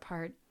on our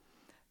part,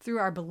 through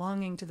our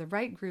belonging to the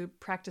right group,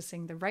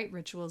 practicing the right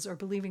rituals, or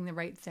believing the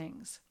right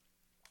things.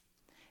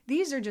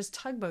 These are just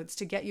tugboats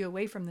to get you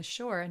away from the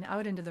shore and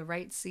out into the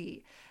right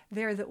sea.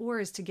 They are the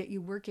oars to get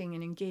you working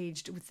and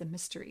engaged with the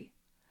mystery.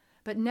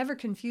 But never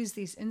confuse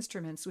these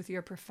instruments with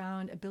your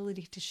profound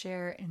ability to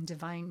share in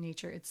divine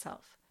nature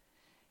itself.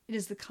 It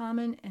is the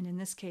common, and in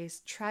this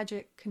case,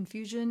 tragic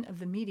confusion of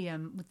the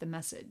medium with the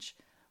message,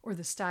 or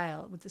the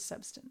style with the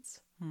substance.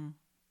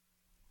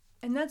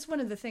 And that's one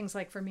of the things,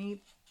 like for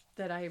me,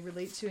 that I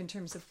relate to in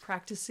terms of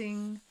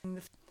practicing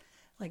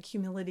like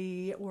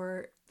humility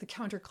or the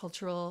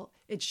countercultural.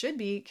 It should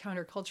be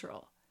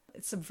countercultural.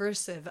 It's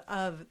subversive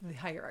of the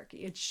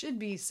hierarchy. It should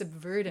be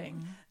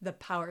subverting the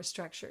power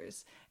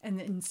structures and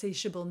the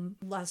insatiable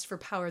lust for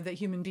power that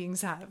human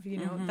beings have.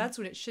 That's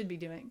what it should be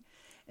doing.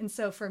 And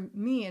so for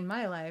me in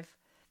my life,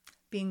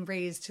 being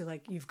raised to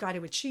like, you've got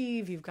to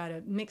achieve, you've got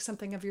to make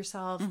something of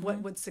yourself.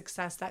 What would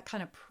success, that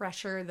kind of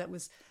pressure that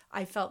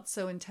I felt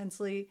so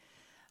intensely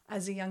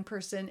as a young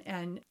person,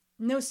 and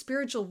no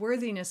spiritual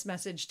worthiness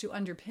message to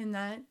underpin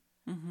that.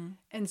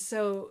 And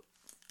so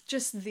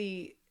just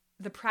the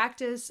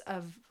practice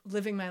of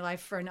living my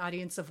life for an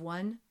audience of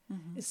one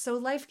is so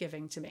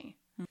life-giving to me.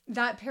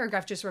 That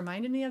paragraph just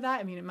reminded me of that.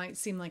 I mean, it might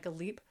seem like a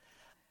leap.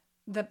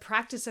 The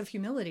practice of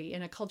humility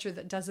in a culture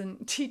that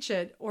doesn't teach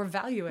it or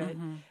value it,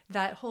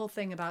 that whole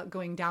thing about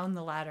going down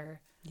the ladder,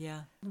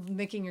 Yeah.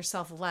 making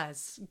yourself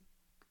less,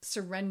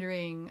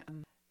 surrendering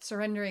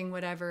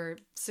whatever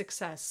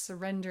success,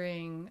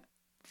 surrendering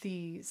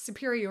the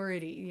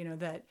superiority,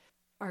 that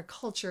our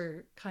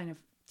culture kind of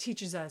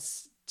teaches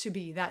us to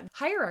be, that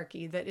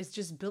hierarchy that is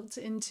just built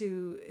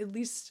into, at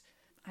least,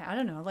 I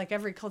don't know, like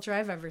every culture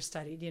I've ever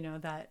studied,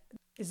 that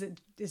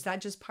is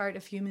that just part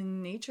of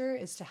human nature,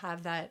 is to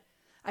have that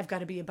I've got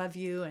to be above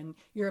you and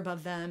you're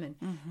above them, and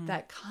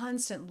that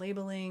constant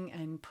labeling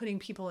and putting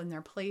people in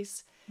their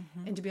place,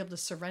 and to be able to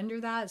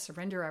surrender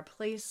our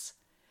place.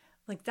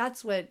 Like,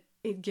 that's what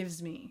it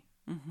gives me.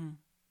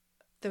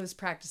 Those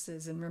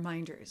practices and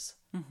reminders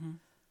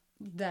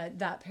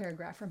that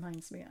paragraph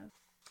reminds me of.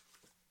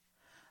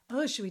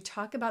 Oh, should we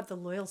talk about the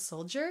loyal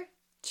soldier?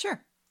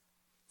 Sure.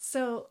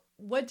 So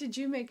what did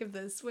you make of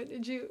this? What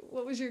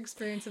was your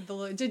experience of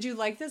did you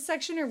like this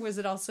section, or was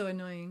it also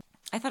annoying?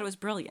 I thought it was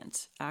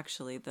brilliant,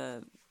 actually,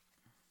 the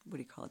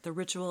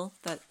ritual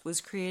that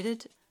was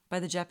created by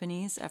the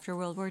Japanese after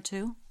World War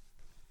II.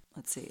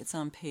 Let's see, it's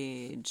on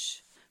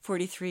page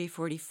 43,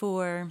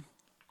 44.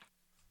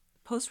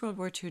 Post-World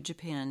War II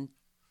Japan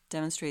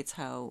demonstrates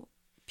how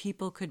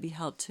people could be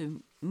helped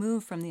to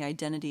move from the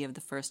identity of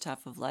the first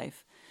half of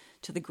life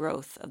to the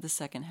growth of the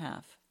second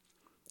half.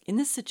 In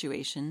this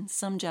situation,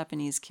 some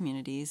Japanese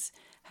communities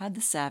had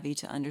the savvy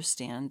to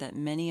understand that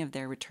many of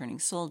their returning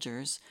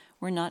soldiers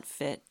were not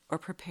fit or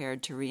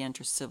prepared to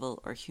re-enter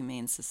civil or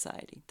humane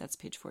society. That's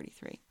page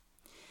 43.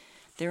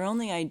 Their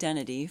only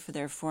identity for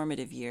their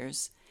formative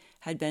years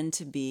had been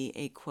to be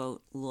a,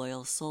 quote,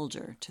 loyal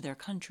soldier to their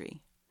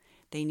country.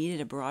 They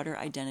needed a broader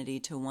identity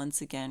to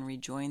once again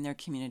rejoin their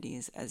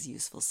communities as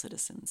useful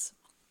citizens.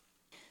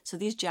 So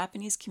these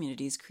Japanese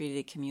communities created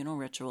a communal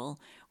ritual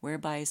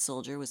whereby a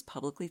soldier was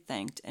publicly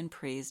thanked and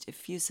praised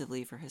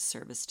effusively for his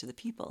service to the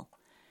people.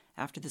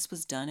 After this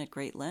was done at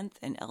great length,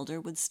 an elder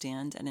would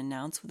stand and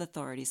announce with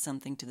authority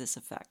something to this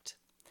effect.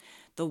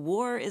 The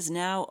war is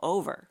now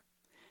over.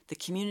 The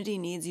community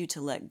needs you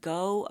to let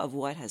go of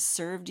what has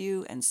served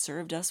you and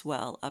served us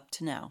well up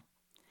to now.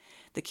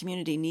 The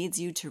community needs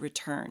you to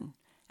return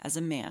as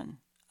a man,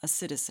 a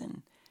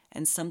citizen,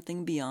 and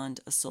something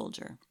beyond a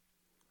soldier.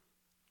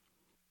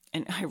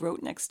 And I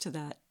wrote next to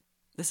that,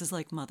 this is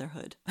like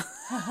motherhood,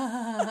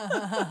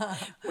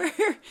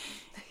 where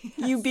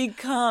you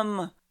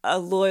become a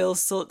loyal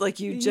soul, like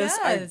you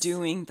just are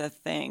doing the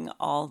thing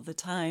all the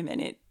time,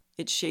 and it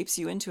shapes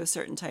you into a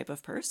certain type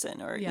of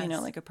person, or,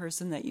 like a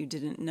person that you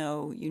didn't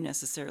know you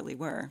necessarily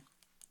were.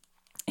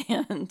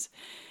 And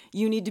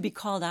you need to be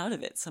called out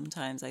of it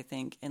sometimes, I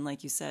think. And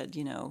like you said,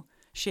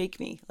 shake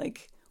me,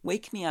 like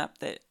wake me up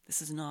that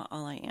this is not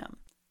all I am.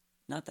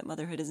 Not that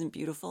motherhood isn't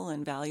beautiful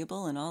and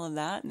valuable and all of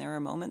that, and there are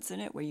moments in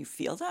it where you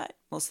feel that.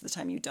 Most of the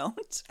time you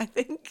don't, I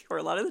think, or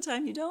a lot of the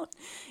time you don't.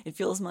 It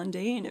feels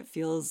mundane, it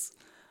feels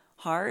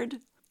hard,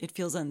 it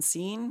feels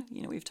unseen.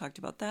 We've talked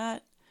about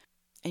that.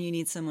 And you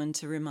need someone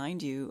to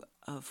remind you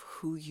of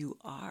who you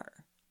are.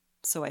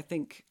 So I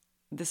think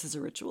this is a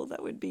ritual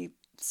that would be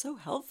so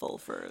helpful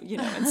for,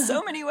 in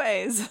so many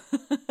ways.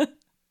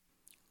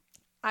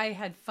 I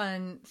had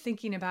fun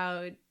thinking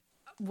about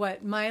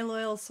what my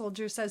loyal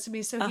soldier says to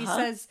me. So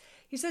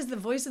he says the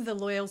voice of the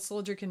loyal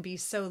soldier can be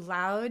so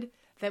loud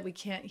that we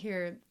can't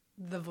hear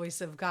the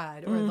voice of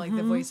God, or like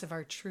the voice of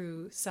our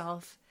true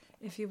self,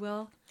 if you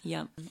will.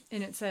 Yeah.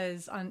 And it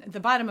says on the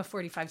bottom of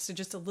 45, so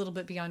just a little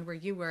bit beyond where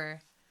you were,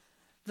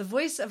 the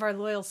voice of our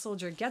loyal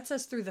soldier gets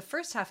us through the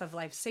first half of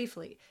life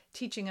safely,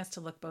 teaching us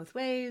to look both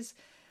ways,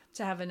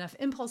 to have enough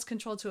impulse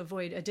control to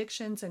avoid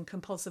addictions and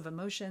compulsive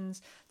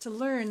emotions, to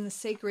learn the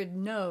sacred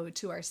no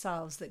to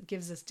ourselves that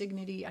gives us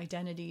dignity,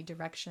 identity,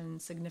 direction,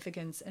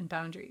 significance, and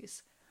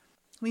boundaries.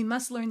 We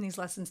must learn these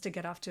lessons to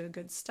get off to a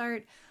good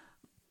start.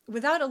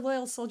 Without a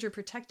loyal soldier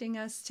protecting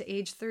us to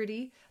age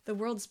 30, the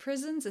world's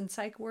prisons and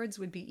psych wards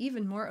would be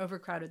even more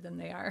overcrowded than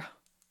they are.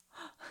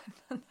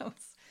 That was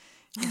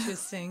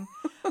interesting.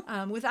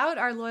 Without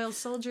our loyal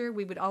soldier,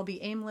 we would all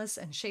be aimless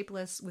and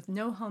shapeless, with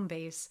no home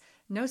base,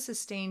 no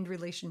sustained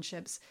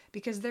relationships,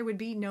 because there would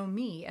be no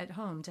me at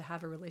home to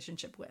have a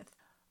relationship with.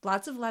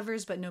 Lots of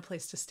levers, but no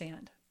place to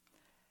stand.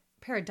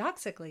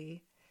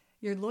 Paradoxically,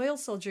 your loyal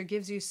soldier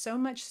gives you so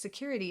much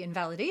security and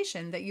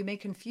validation that you may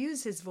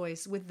confuse his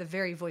voice with the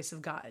very voice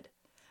of God.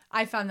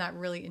 I found that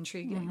really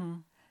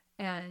intriguing.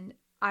 And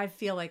I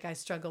feel like I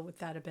struggle with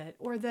that a bit.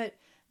 Or that,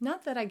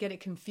 not that I get it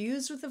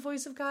confused with the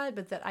voice of God,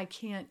 but that I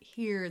can't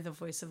hear the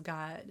voice of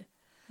God.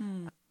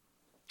 And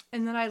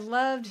then I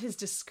loved his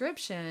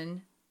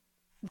description.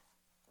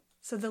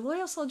 So the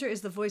loyal soldier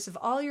is the voice of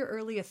all your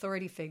early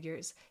authority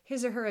figures.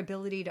 His or her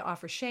ability to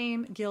offer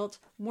shame, guilt,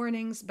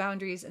 warnings,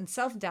 boundaries, and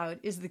self-doubt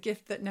is the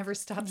gift that never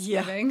stops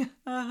giving.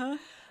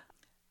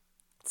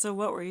 So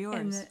what were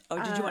yours?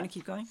 Did you want to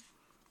keep going?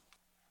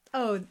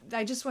 Oh,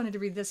 I just wanted to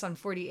read this on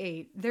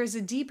 48. There's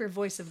a deeper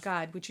voice of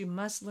God which you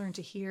must learn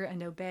to hear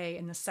and obey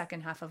in the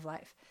second half of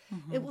life.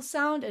 It will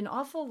sound an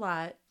awful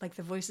lot like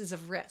the voices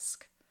of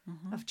risk.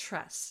 of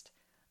trust,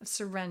 of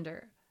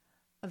surrender,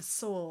 of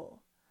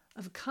soul,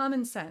 of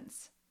common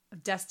sense,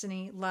 of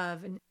destiny,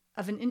 love, and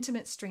of an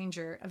intimate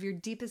stranger, of your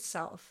deepest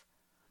self.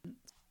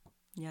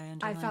 Yeah,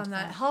 I found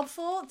that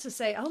helpful to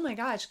say, oh my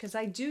gosh, because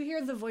I do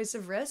hear the voice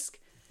of risk,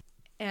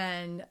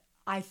 and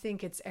I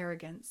think it's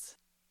arrogance.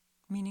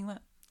 Meaning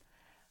what?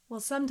 Well,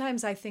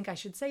 sometimes I think I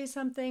should say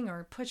something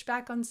or push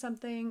back on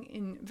something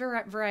in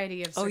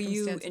variety of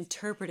circumstances. Oh, you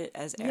interpret it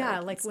as arrogance. Yeah,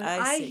 like when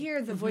I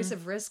hear the voice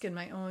of risk in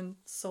my own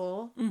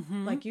soul,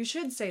 like you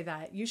should say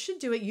that. You should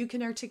do it. You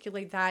can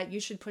articulate that.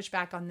 You should push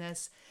back on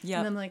this. Yep.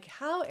 And I'm like,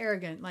 how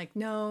arrogant? Like,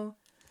 no,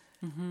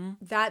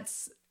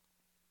 that's,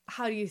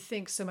 how do you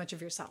think so much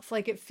of yourself?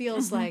 Like it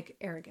feels like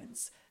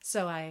arrogance.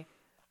 So I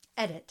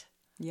edit.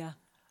 Yeah.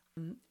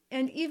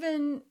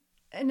 And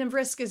a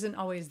risk isn't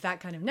always that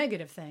kind of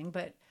negative thing,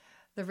 but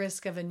the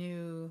risk of a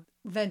new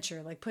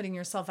venture, like putting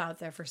yourself out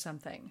there for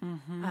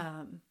something,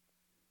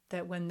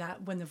 that when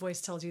the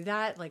voice tells you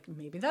that, like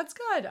maybe that's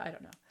good. I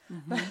don't know.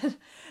 But,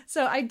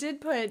 so I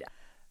did put,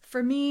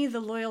 for me,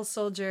 the loyal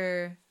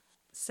soldier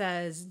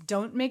says,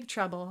 don't make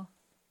trouble,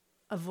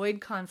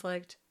 avoid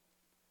conflict,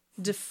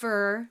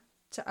 defer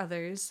to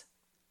others.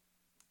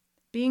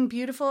 Being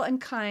beautiful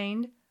and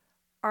kind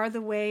are the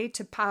way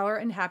to power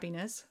and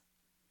happiness.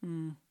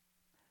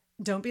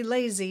 Don't be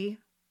lazy.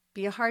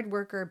 Be a hard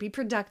worker. Be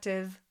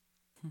productive.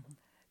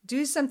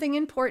 Do something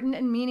important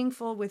and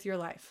meaningful with your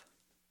life.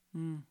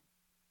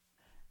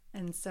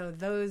 And so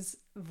those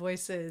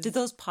voices... Did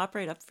those pop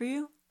right up for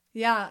you?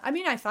 Yeah. I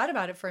mean, I thought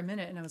about it for a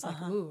minute and I was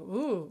like,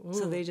 ooh.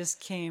 So they just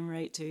came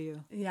right to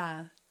you.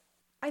 Yeah.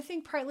 I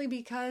think partly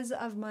because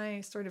of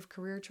my sort of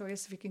career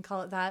choice, if you can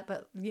call it that,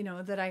 but,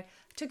 that I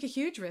took a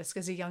huge risk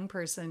as a young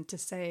person to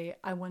say,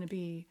 I want to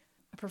be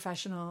a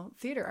professional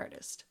theater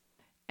artist.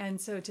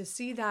 And so to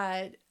see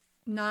that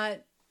not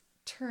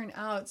turn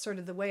out sort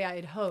of the way I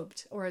had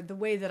hoped or the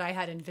way that I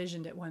had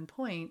envisioned at one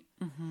point,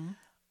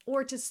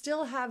 or to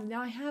still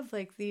now I have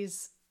like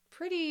these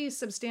pretty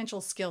substantial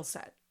skill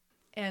set.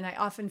 And I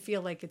often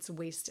feel like it's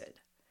wasted.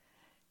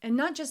 And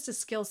not just a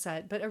skill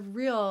set, but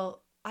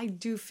I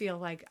do feel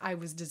like I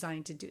was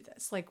designed to do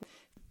this. Like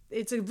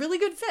it's a really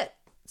good fit.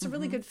 It's a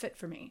really good fit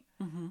for me.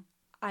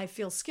 I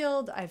feel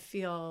skilled. I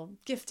feel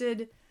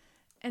gifted,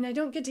 and I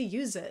don't get to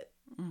use it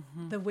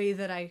the way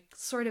that I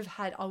sort of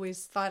had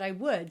always thought I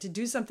would, to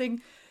do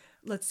something,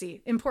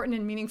 important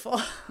and meaningful.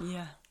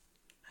 Yeah.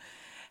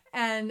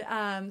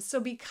 And so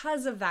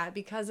because of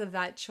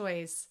that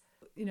choice,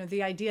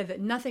 the idea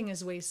that nothing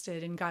is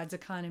wasted in God's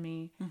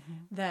economy,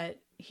 that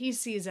he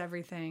sees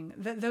everything,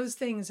 that those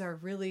things are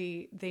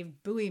really, they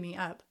buoy me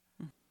up.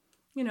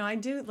 I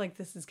do, like,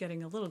 this is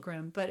getting a little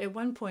grim, but at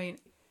one point,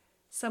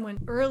 someone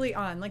early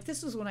on, like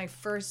this was when I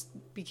first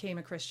became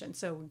a Christian.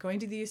 So going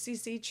to the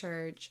UCC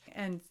church,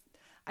 and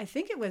I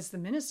think it was the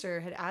minister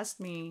had asked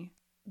me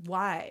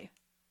why,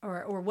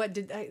 or what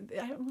did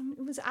it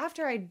was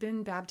after I'd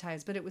been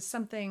baptized, but it was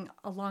something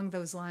along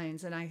those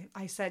lines. And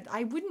I said,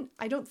 I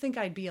don't think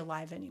I'd be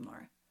alive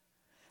anymore.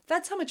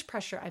 That's how much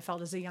pressure I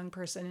felt as a young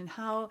person and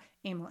how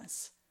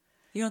aimless.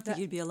 You don't think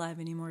you'd be alive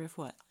anymore if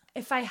what?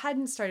 If I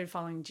hadn't started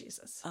following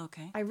Jesus.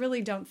 Okay. I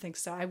really don't think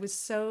so.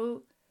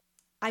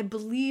 I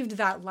believed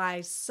that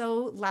lie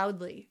so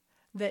loudly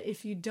that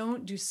if you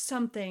don't do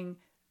something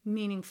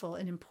meaningful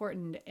and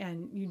important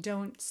and you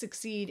don't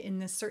succeed in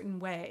this certain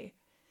way,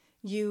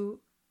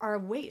 you are a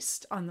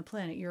waste on the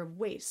planet. You're a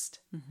waste.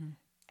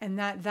 And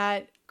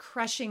that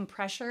crushing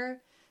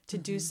pressure to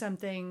do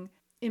something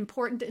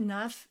important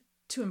enough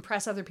to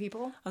impress other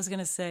people. I was going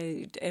to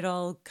say, it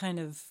all kind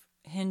of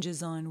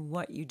hinges on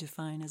what you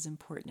define as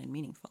important and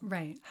meaningful.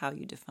 Right. How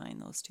you define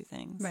those two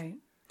things. Right.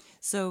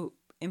 So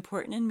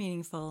important and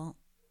meaningful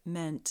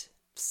meant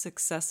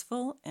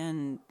successful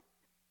and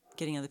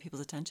getting other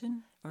people's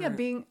attention? Or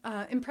being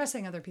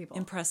impressing other people.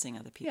 Impressing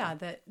other people. Yeah,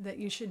 that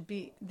you should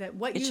be, that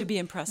what it should be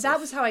impressive. That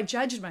was how I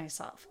judged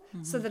myself.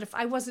 So that if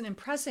I wasn't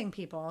impressing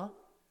people,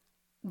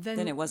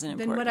 then it wasn't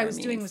important. Then what I was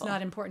meaningful. doing was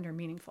not important or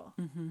meaningful.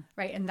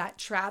 Right. And that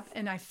trap.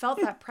 And I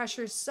felt that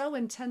pressure so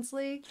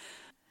intensely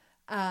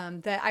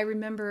that I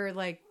remember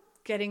like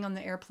getting on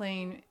the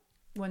airplane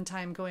one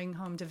time, going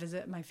home to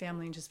visit my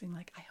family and just being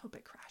like, I hope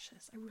it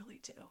crashes. I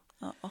really do.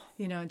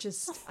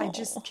 I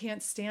just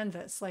can't stand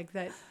this. Like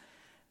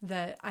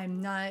that I'm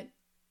not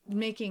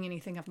making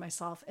anything of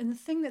myself. And the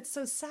thing that's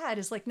so sad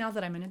is like, now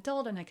that I'm an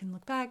adult and I can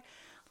look back,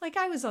 like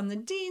I was on the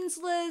dean's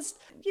list,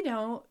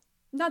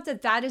 not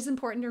that that is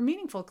important or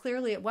meaningful.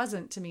 Clearly it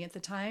wasn't to me at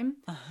the time,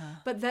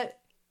 but that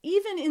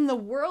even in the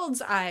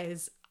world's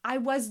eyes, I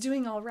was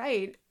doing all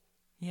right,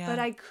 but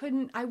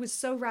I was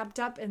so wrapped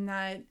up in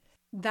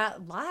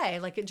that lie.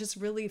 Like it just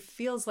really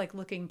feels like,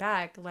 looking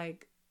back,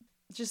 like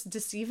just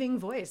deceiving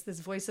voice,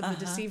 this voice of the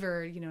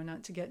deceiver,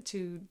 not to get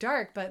too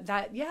dark, but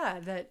that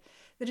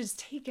has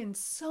taken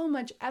so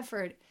much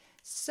effort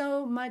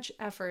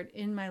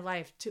in my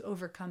life to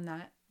overcome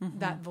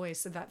that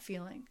voice of that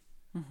feeling.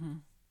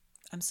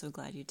 I'm so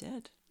glad you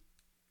did.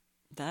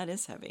 That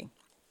is heavy.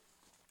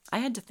 I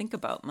had to think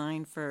about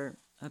mine for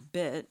a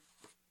bit.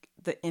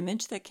 The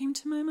image that came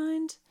to my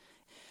mind,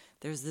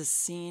 There's this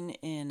scene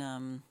in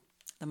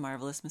The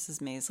Marvelous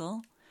Mrs.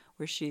 Maisel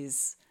where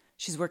she's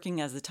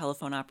working as the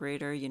telephone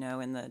operator, you know,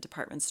 in the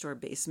department store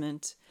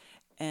basement.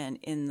 And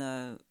in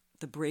the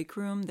break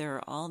room, there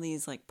are all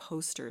these like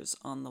posters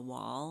on the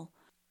wall.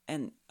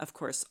 And of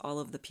course, all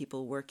of the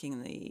people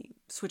working the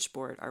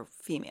switchboard are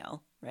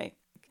female, right?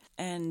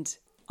 And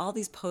all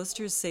these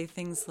posters say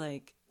things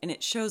like, and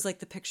it shows like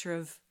the picture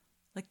of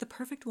like the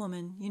perfect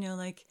woman, you know,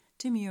 like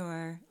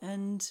demure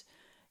and,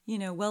 you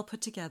know, well put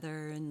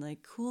together and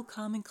like cool,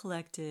 calm, and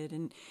collected.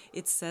 And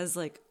it says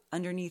like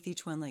underneath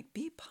each one, like,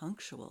 be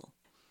punctual,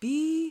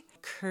 be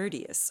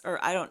courteous, or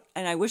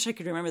I wish I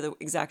could remember the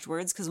exact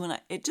words,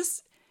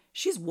 because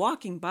she's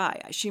walking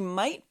by. She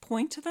might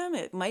point to them.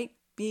 It might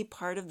be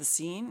part of the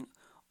scene,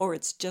 or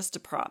it's just a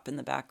prop in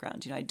the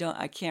background. You know,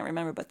 I can't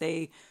remember, but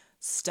they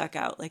stuck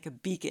out like a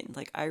beacon.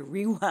 Like I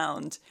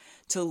rewound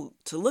to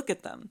look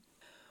at them.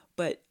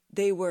 But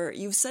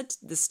you've said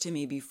this to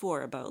me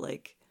before about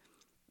like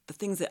the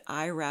things that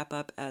I wrap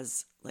up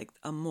as like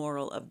a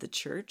moral of the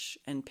church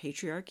and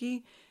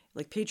patriarchy.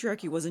 Like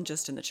patriarchy wasn't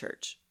just in the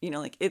church, you know,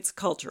 like it's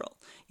cultural,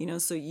 you know,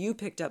 so you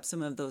picked up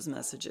some of those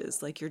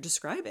messages like you're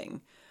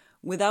describing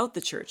without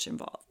the church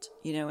involved,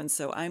 you know, and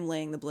so I'm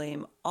laying the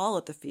blame all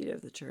at the feet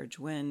of the church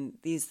when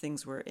these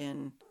things were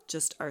in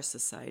just our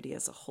society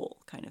as a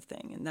whole kind of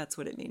thing. And that's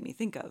what it made me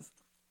think of.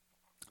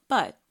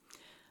 But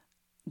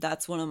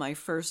that's one of my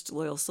first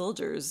loyal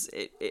soldiers.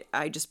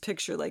 I just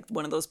picture like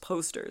one of those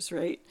posters,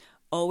 right?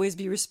 Always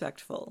be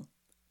respectful.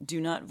 Do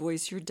not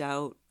voice your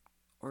doubt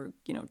or,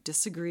 you know,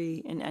 disagree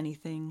in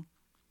anything.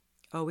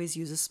 Always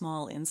use a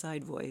small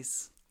inside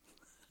voice.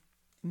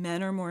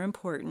 Men are more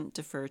important.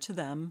 Defer to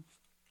them.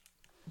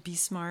 Be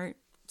smart.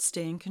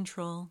 Stay in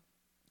control.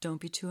 Don't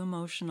be too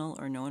emotional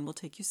or no one will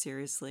take you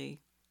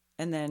seriously.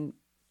 And then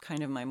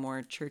kind of my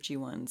more churchy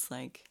ones,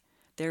 like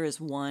there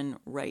is one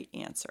right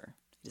answer.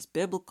 It is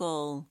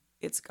biblical.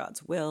 It's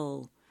God's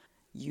will.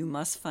 You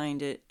must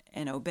find it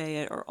and obey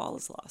it or all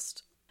is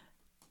lost.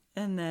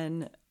 And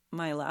then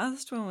my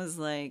last one was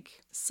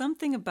like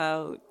something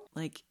about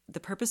like the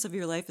purpose of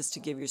your life is to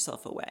give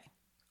yourself away.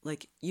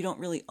 Like you don't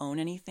really own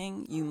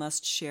anything. You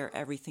must share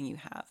everything you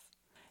have.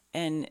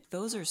 And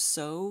those are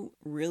so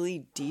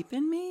really deep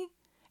in me.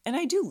 And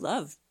I do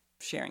love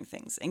sharing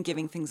things and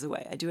giving things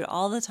away. I do it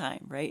all the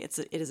time, right?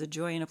 It is a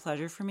joy and a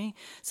pleasure for me.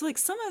 So like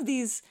some of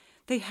these,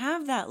 they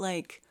have that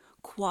like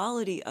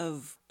quality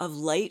of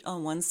light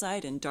on one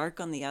side and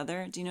dark on the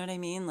other. Do you know what I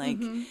mean? Like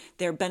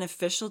they're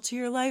beneficial to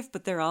your life,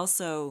 but they're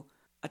also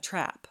a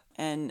trap.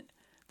 And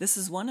this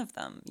is one of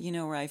them, you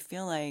know, where I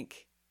feel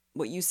like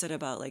what you said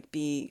about like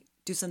do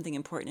something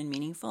important and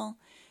meaningful.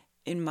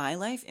 In my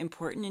life,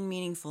 important and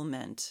meaningful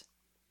meant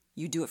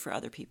you do it for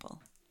other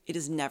people. It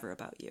is never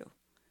about you.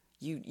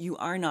 You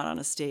are not on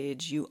a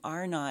stage. You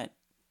are not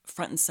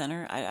front and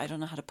center. I don't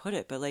know how to put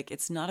it, but like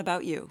it's not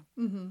about you.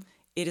 Mm-hmm.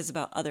 It is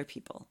about other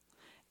people.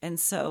 And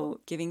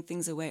so giving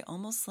things away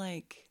almost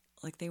like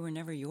they were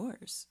never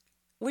yours,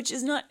 which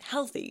is not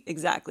healthy.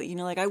 Exactly. You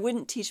know, like I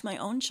wouldn't teach my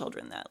own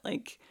children that,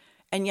 like,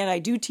 and yet I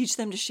do teach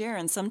them to share.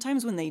 And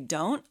sometimes when they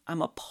don't,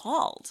 I'm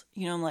appalled.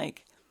 You know, I'm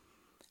like,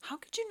 how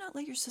could you not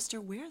let your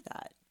sister wear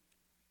that?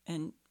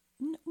 And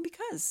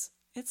because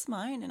it's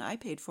mine and I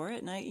paid for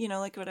it and I, you know,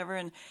 like whatever.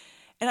 And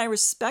I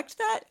respect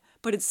that,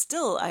 but it's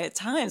still, at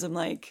times I'm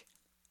like,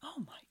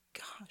 oh my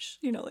gosh,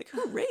 you know, like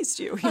who raised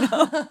you, you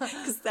know,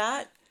 because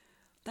that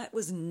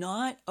was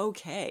not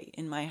okay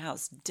in my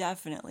house.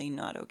 Definitely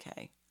not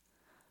okay.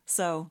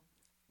 So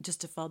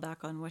just to fall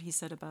back on what he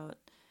said about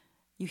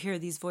you hear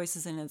these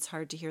voices and it's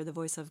hard to hear the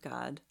voice of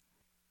God.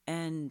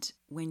 And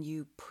when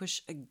you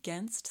push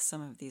against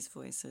some of these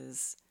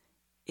voices,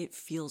 it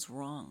feels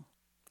wrong.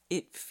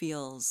 It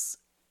feels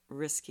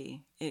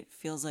risky. It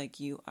feels like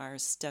you are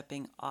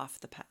stepping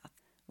off the path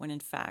when in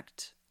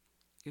fact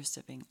you're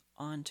stepping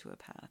onto a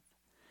path.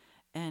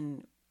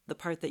 And the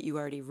part that you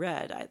already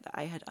read,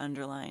 I had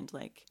underlined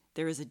like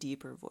there is a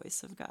deeper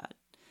voice of God,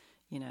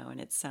 you know, and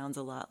it sounds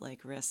a lot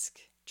like risk,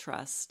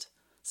 trust,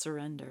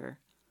 surrender,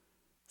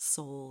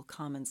 soul,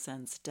 common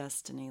sense,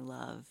 destiny,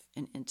 love,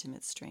 an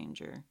intimate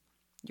stranger,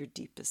 your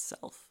deepest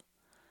self.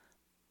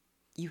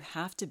 You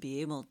have to be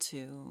able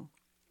to,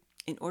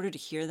 in order to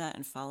hear that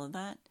and follow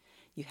that,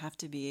 you have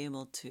to be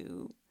able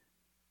to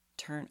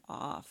turn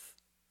off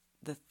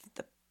the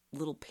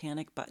little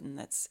panic button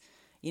that's,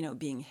 you know,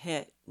 being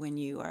hit when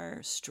you are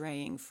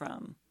straying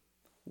from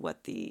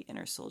what the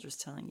inner soldier's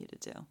telling you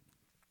to do.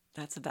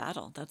 That's a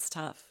battle. That's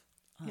tough.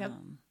 Yep.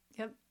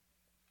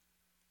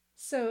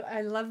 So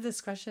I love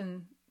this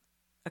question.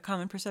 A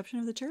common perception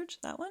of the church,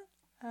 that one?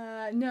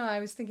 No, I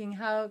was thinking,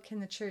 how can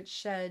the church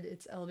shed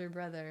its elder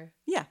brother?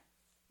 Yeah.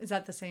 Is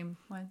that the same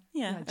one?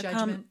 Yeah.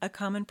 Judgment. A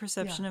common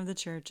perception of the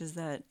church is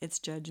that its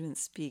judgment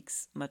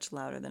speaks much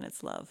louder than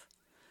its love.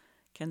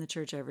 Can the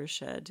church ever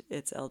shed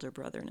its elder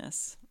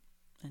brotherness,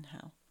 and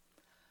how?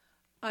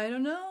 I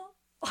don't know.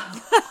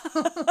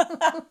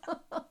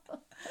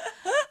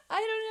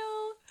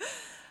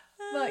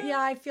 Well, yeah,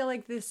 I feel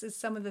like this is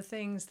some of the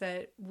things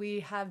that we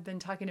have been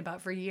talking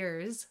about for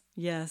years.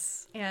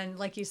 Yes. And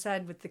like you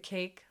said, with the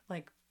cake,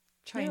 like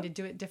trying Yep. to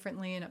do it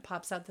differently and it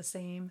pops out the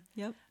same.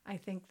 Yep. I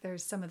think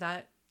there's some of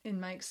that in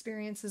my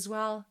experience as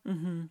well.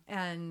 Mm-hmm.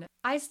 And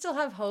I still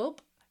have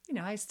hope.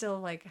 I still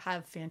like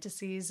have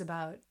fantasies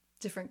about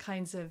different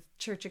kinds of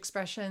church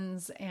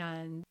expressions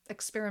and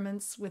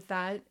experiments with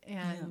that.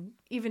 And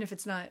even if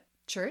it's not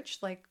church,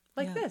 like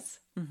this,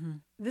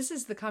 this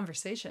is the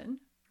conversation.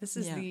 This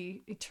is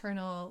the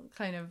eternal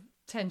kind of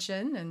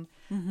tension.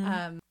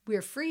 And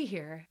we're free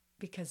here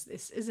because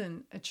this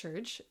isn't a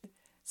church.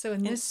 So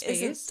in this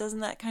space,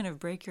 doesn't that kind of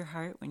break your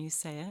heart when you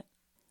say it?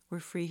 We're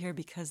free here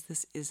because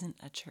this isn't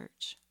a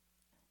church.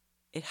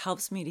 It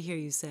helps me to hear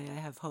you say, I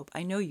have hope.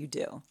 I know you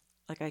do.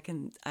 Like I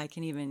can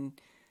even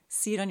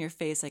see it on your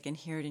face. I can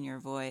hear it in your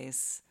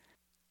voice.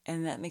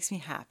 And that makes me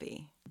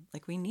happy.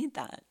 Like we need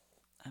that.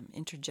 I'm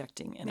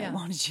interjecting and I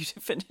wanted you to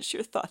finish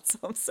your thoughts. So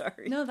I'm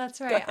sorry. No,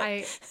 that's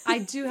right. I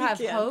do have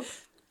hope.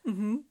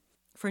 Mm-hmm.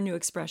 For new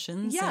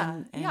expressions.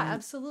 Yeah,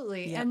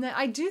 absolutely. Yeah. And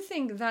I do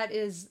think that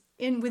is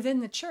within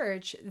the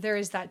church, there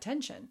is that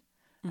tension.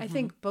 I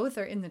think both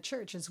are in the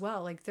church as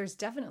well. Like there's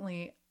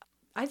definitely,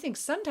 I think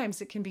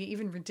sometimes it can be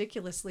even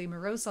ridiculously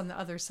morose on the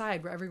other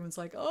side where everyone's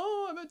like,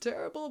 oh, I'm a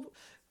terrible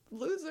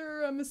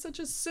loser. I'm such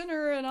a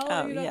sinner. And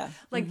all,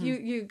 like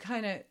you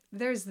kind of,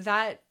 there's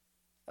that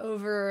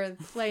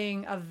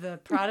overplaying of the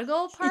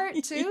prodigal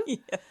part too.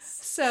 Yes.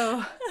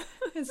 So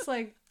it's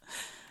like,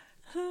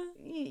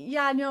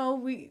 yeah,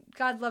 no,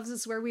 God loves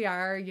us where we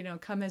are,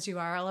 come as you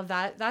are, all of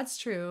that. That's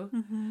true.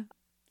 Mm-hmm.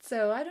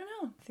 So I don't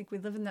know. I think we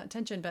live in that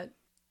tension, but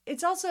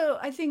it's also,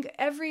 I think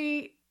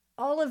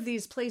all of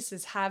these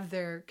places have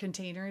their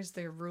containers,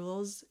 their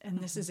rules, and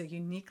this is a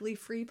uniquely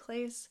free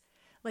place.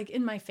 Like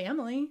in my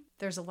family,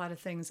 there's a lot of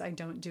things I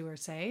don't do or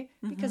say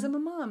because I'm a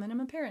mom and I'm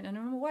a parent and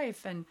I'm a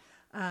wife and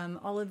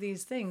all of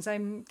these things.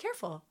 I'm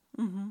careful.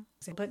 Mm-hmm.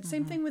 But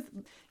same thing with,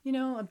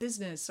 a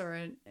business or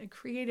a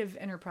creative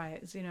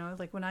enterprise,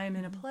 like when I am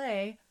in a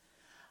play,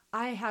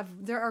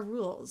 there are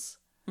rules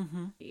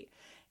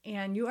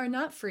and you are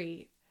not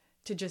free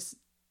to just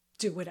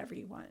do whatever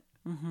you want.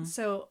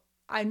 So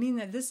I mean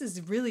that this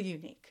is really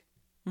unique,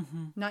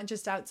 not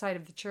just outside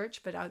of the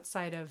church, but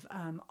outside of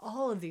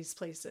all of these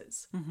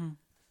places.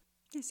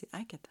 Yes,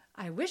 I get that.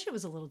 I wish it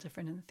was a little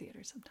different in the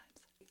theater sometimes.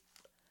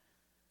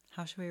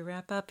 How should we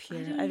wrap up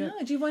here? I don't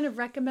know. Do you want to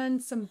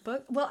recommend some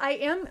book? Well,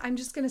 I'm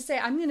just going to say,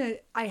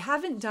 I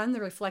haven't done the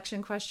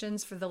reflection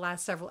questions for the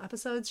last several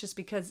episodes just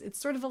because it's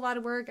sort of a lot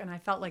of work and I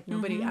felt like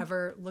nobody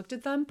ever looked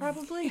at them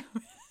probably.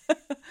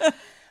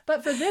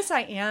 But for this,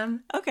 I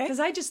am. Okay. Because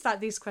I just thought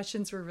these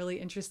questions were really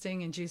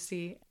interesting and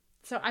juicy.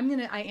 So I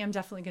am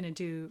definitely going to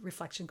do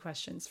reflection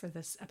questions for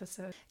this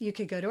episode. You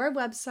could go to our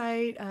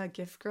website,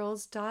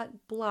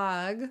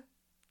 giftgirls.blog.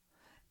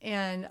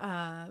 And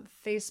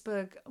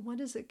Facebook, what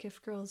is it,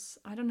 Gift Girls?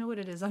 I don't know what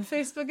it is on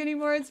Facebook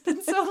anymore. It's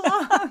been so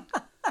long.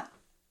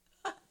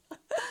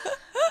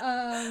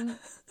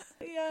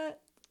 Yeah.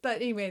 But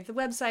anyway, the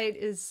website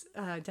is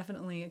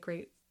definitely a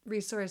great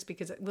resource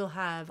because it will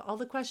have all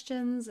the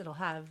questions. It'll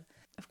have,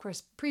 of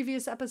course,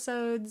 previous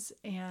episodes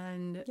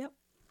and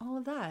all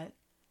of that.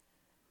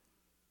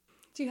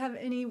 Do you have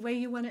any way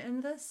you want to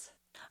end this?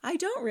 I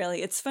don't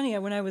really. It's funny.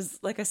 When I was,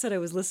 like I said, I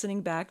was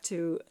listening back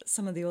to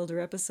some of the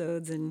older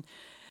episodes and,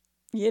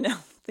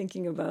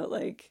 thinking about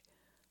like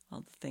all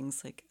the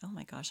things like, oh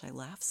my gosh, I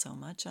laugh so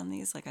much on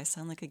these. Like I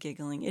sound like a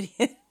giggling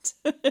idiot.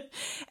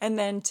 And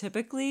then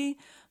typically,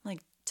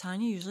 like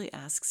Tanya usually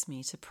asks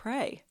me to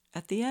pray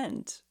at the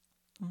end.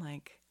 I'm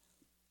like,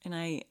 and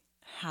I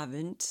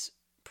haven't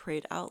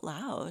prayed out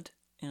loud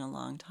in a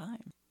long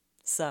time.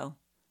 So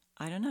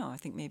I don't know. I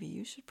think maybe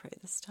you should pray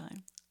this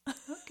time.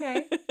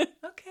 Okay.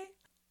 Okay.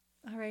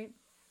 All right.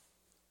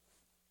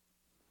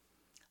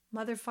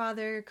 Mother,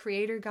 Father,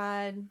 Creator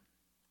God,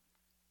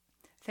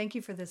 thank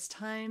you for this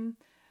time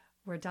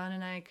where Don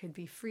and I could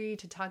be free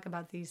to talk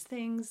about these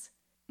things.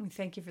 We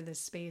thank you for this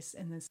space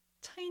and this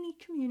tiny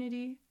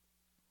community.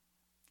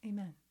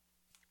 Amen.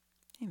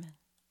 Amen.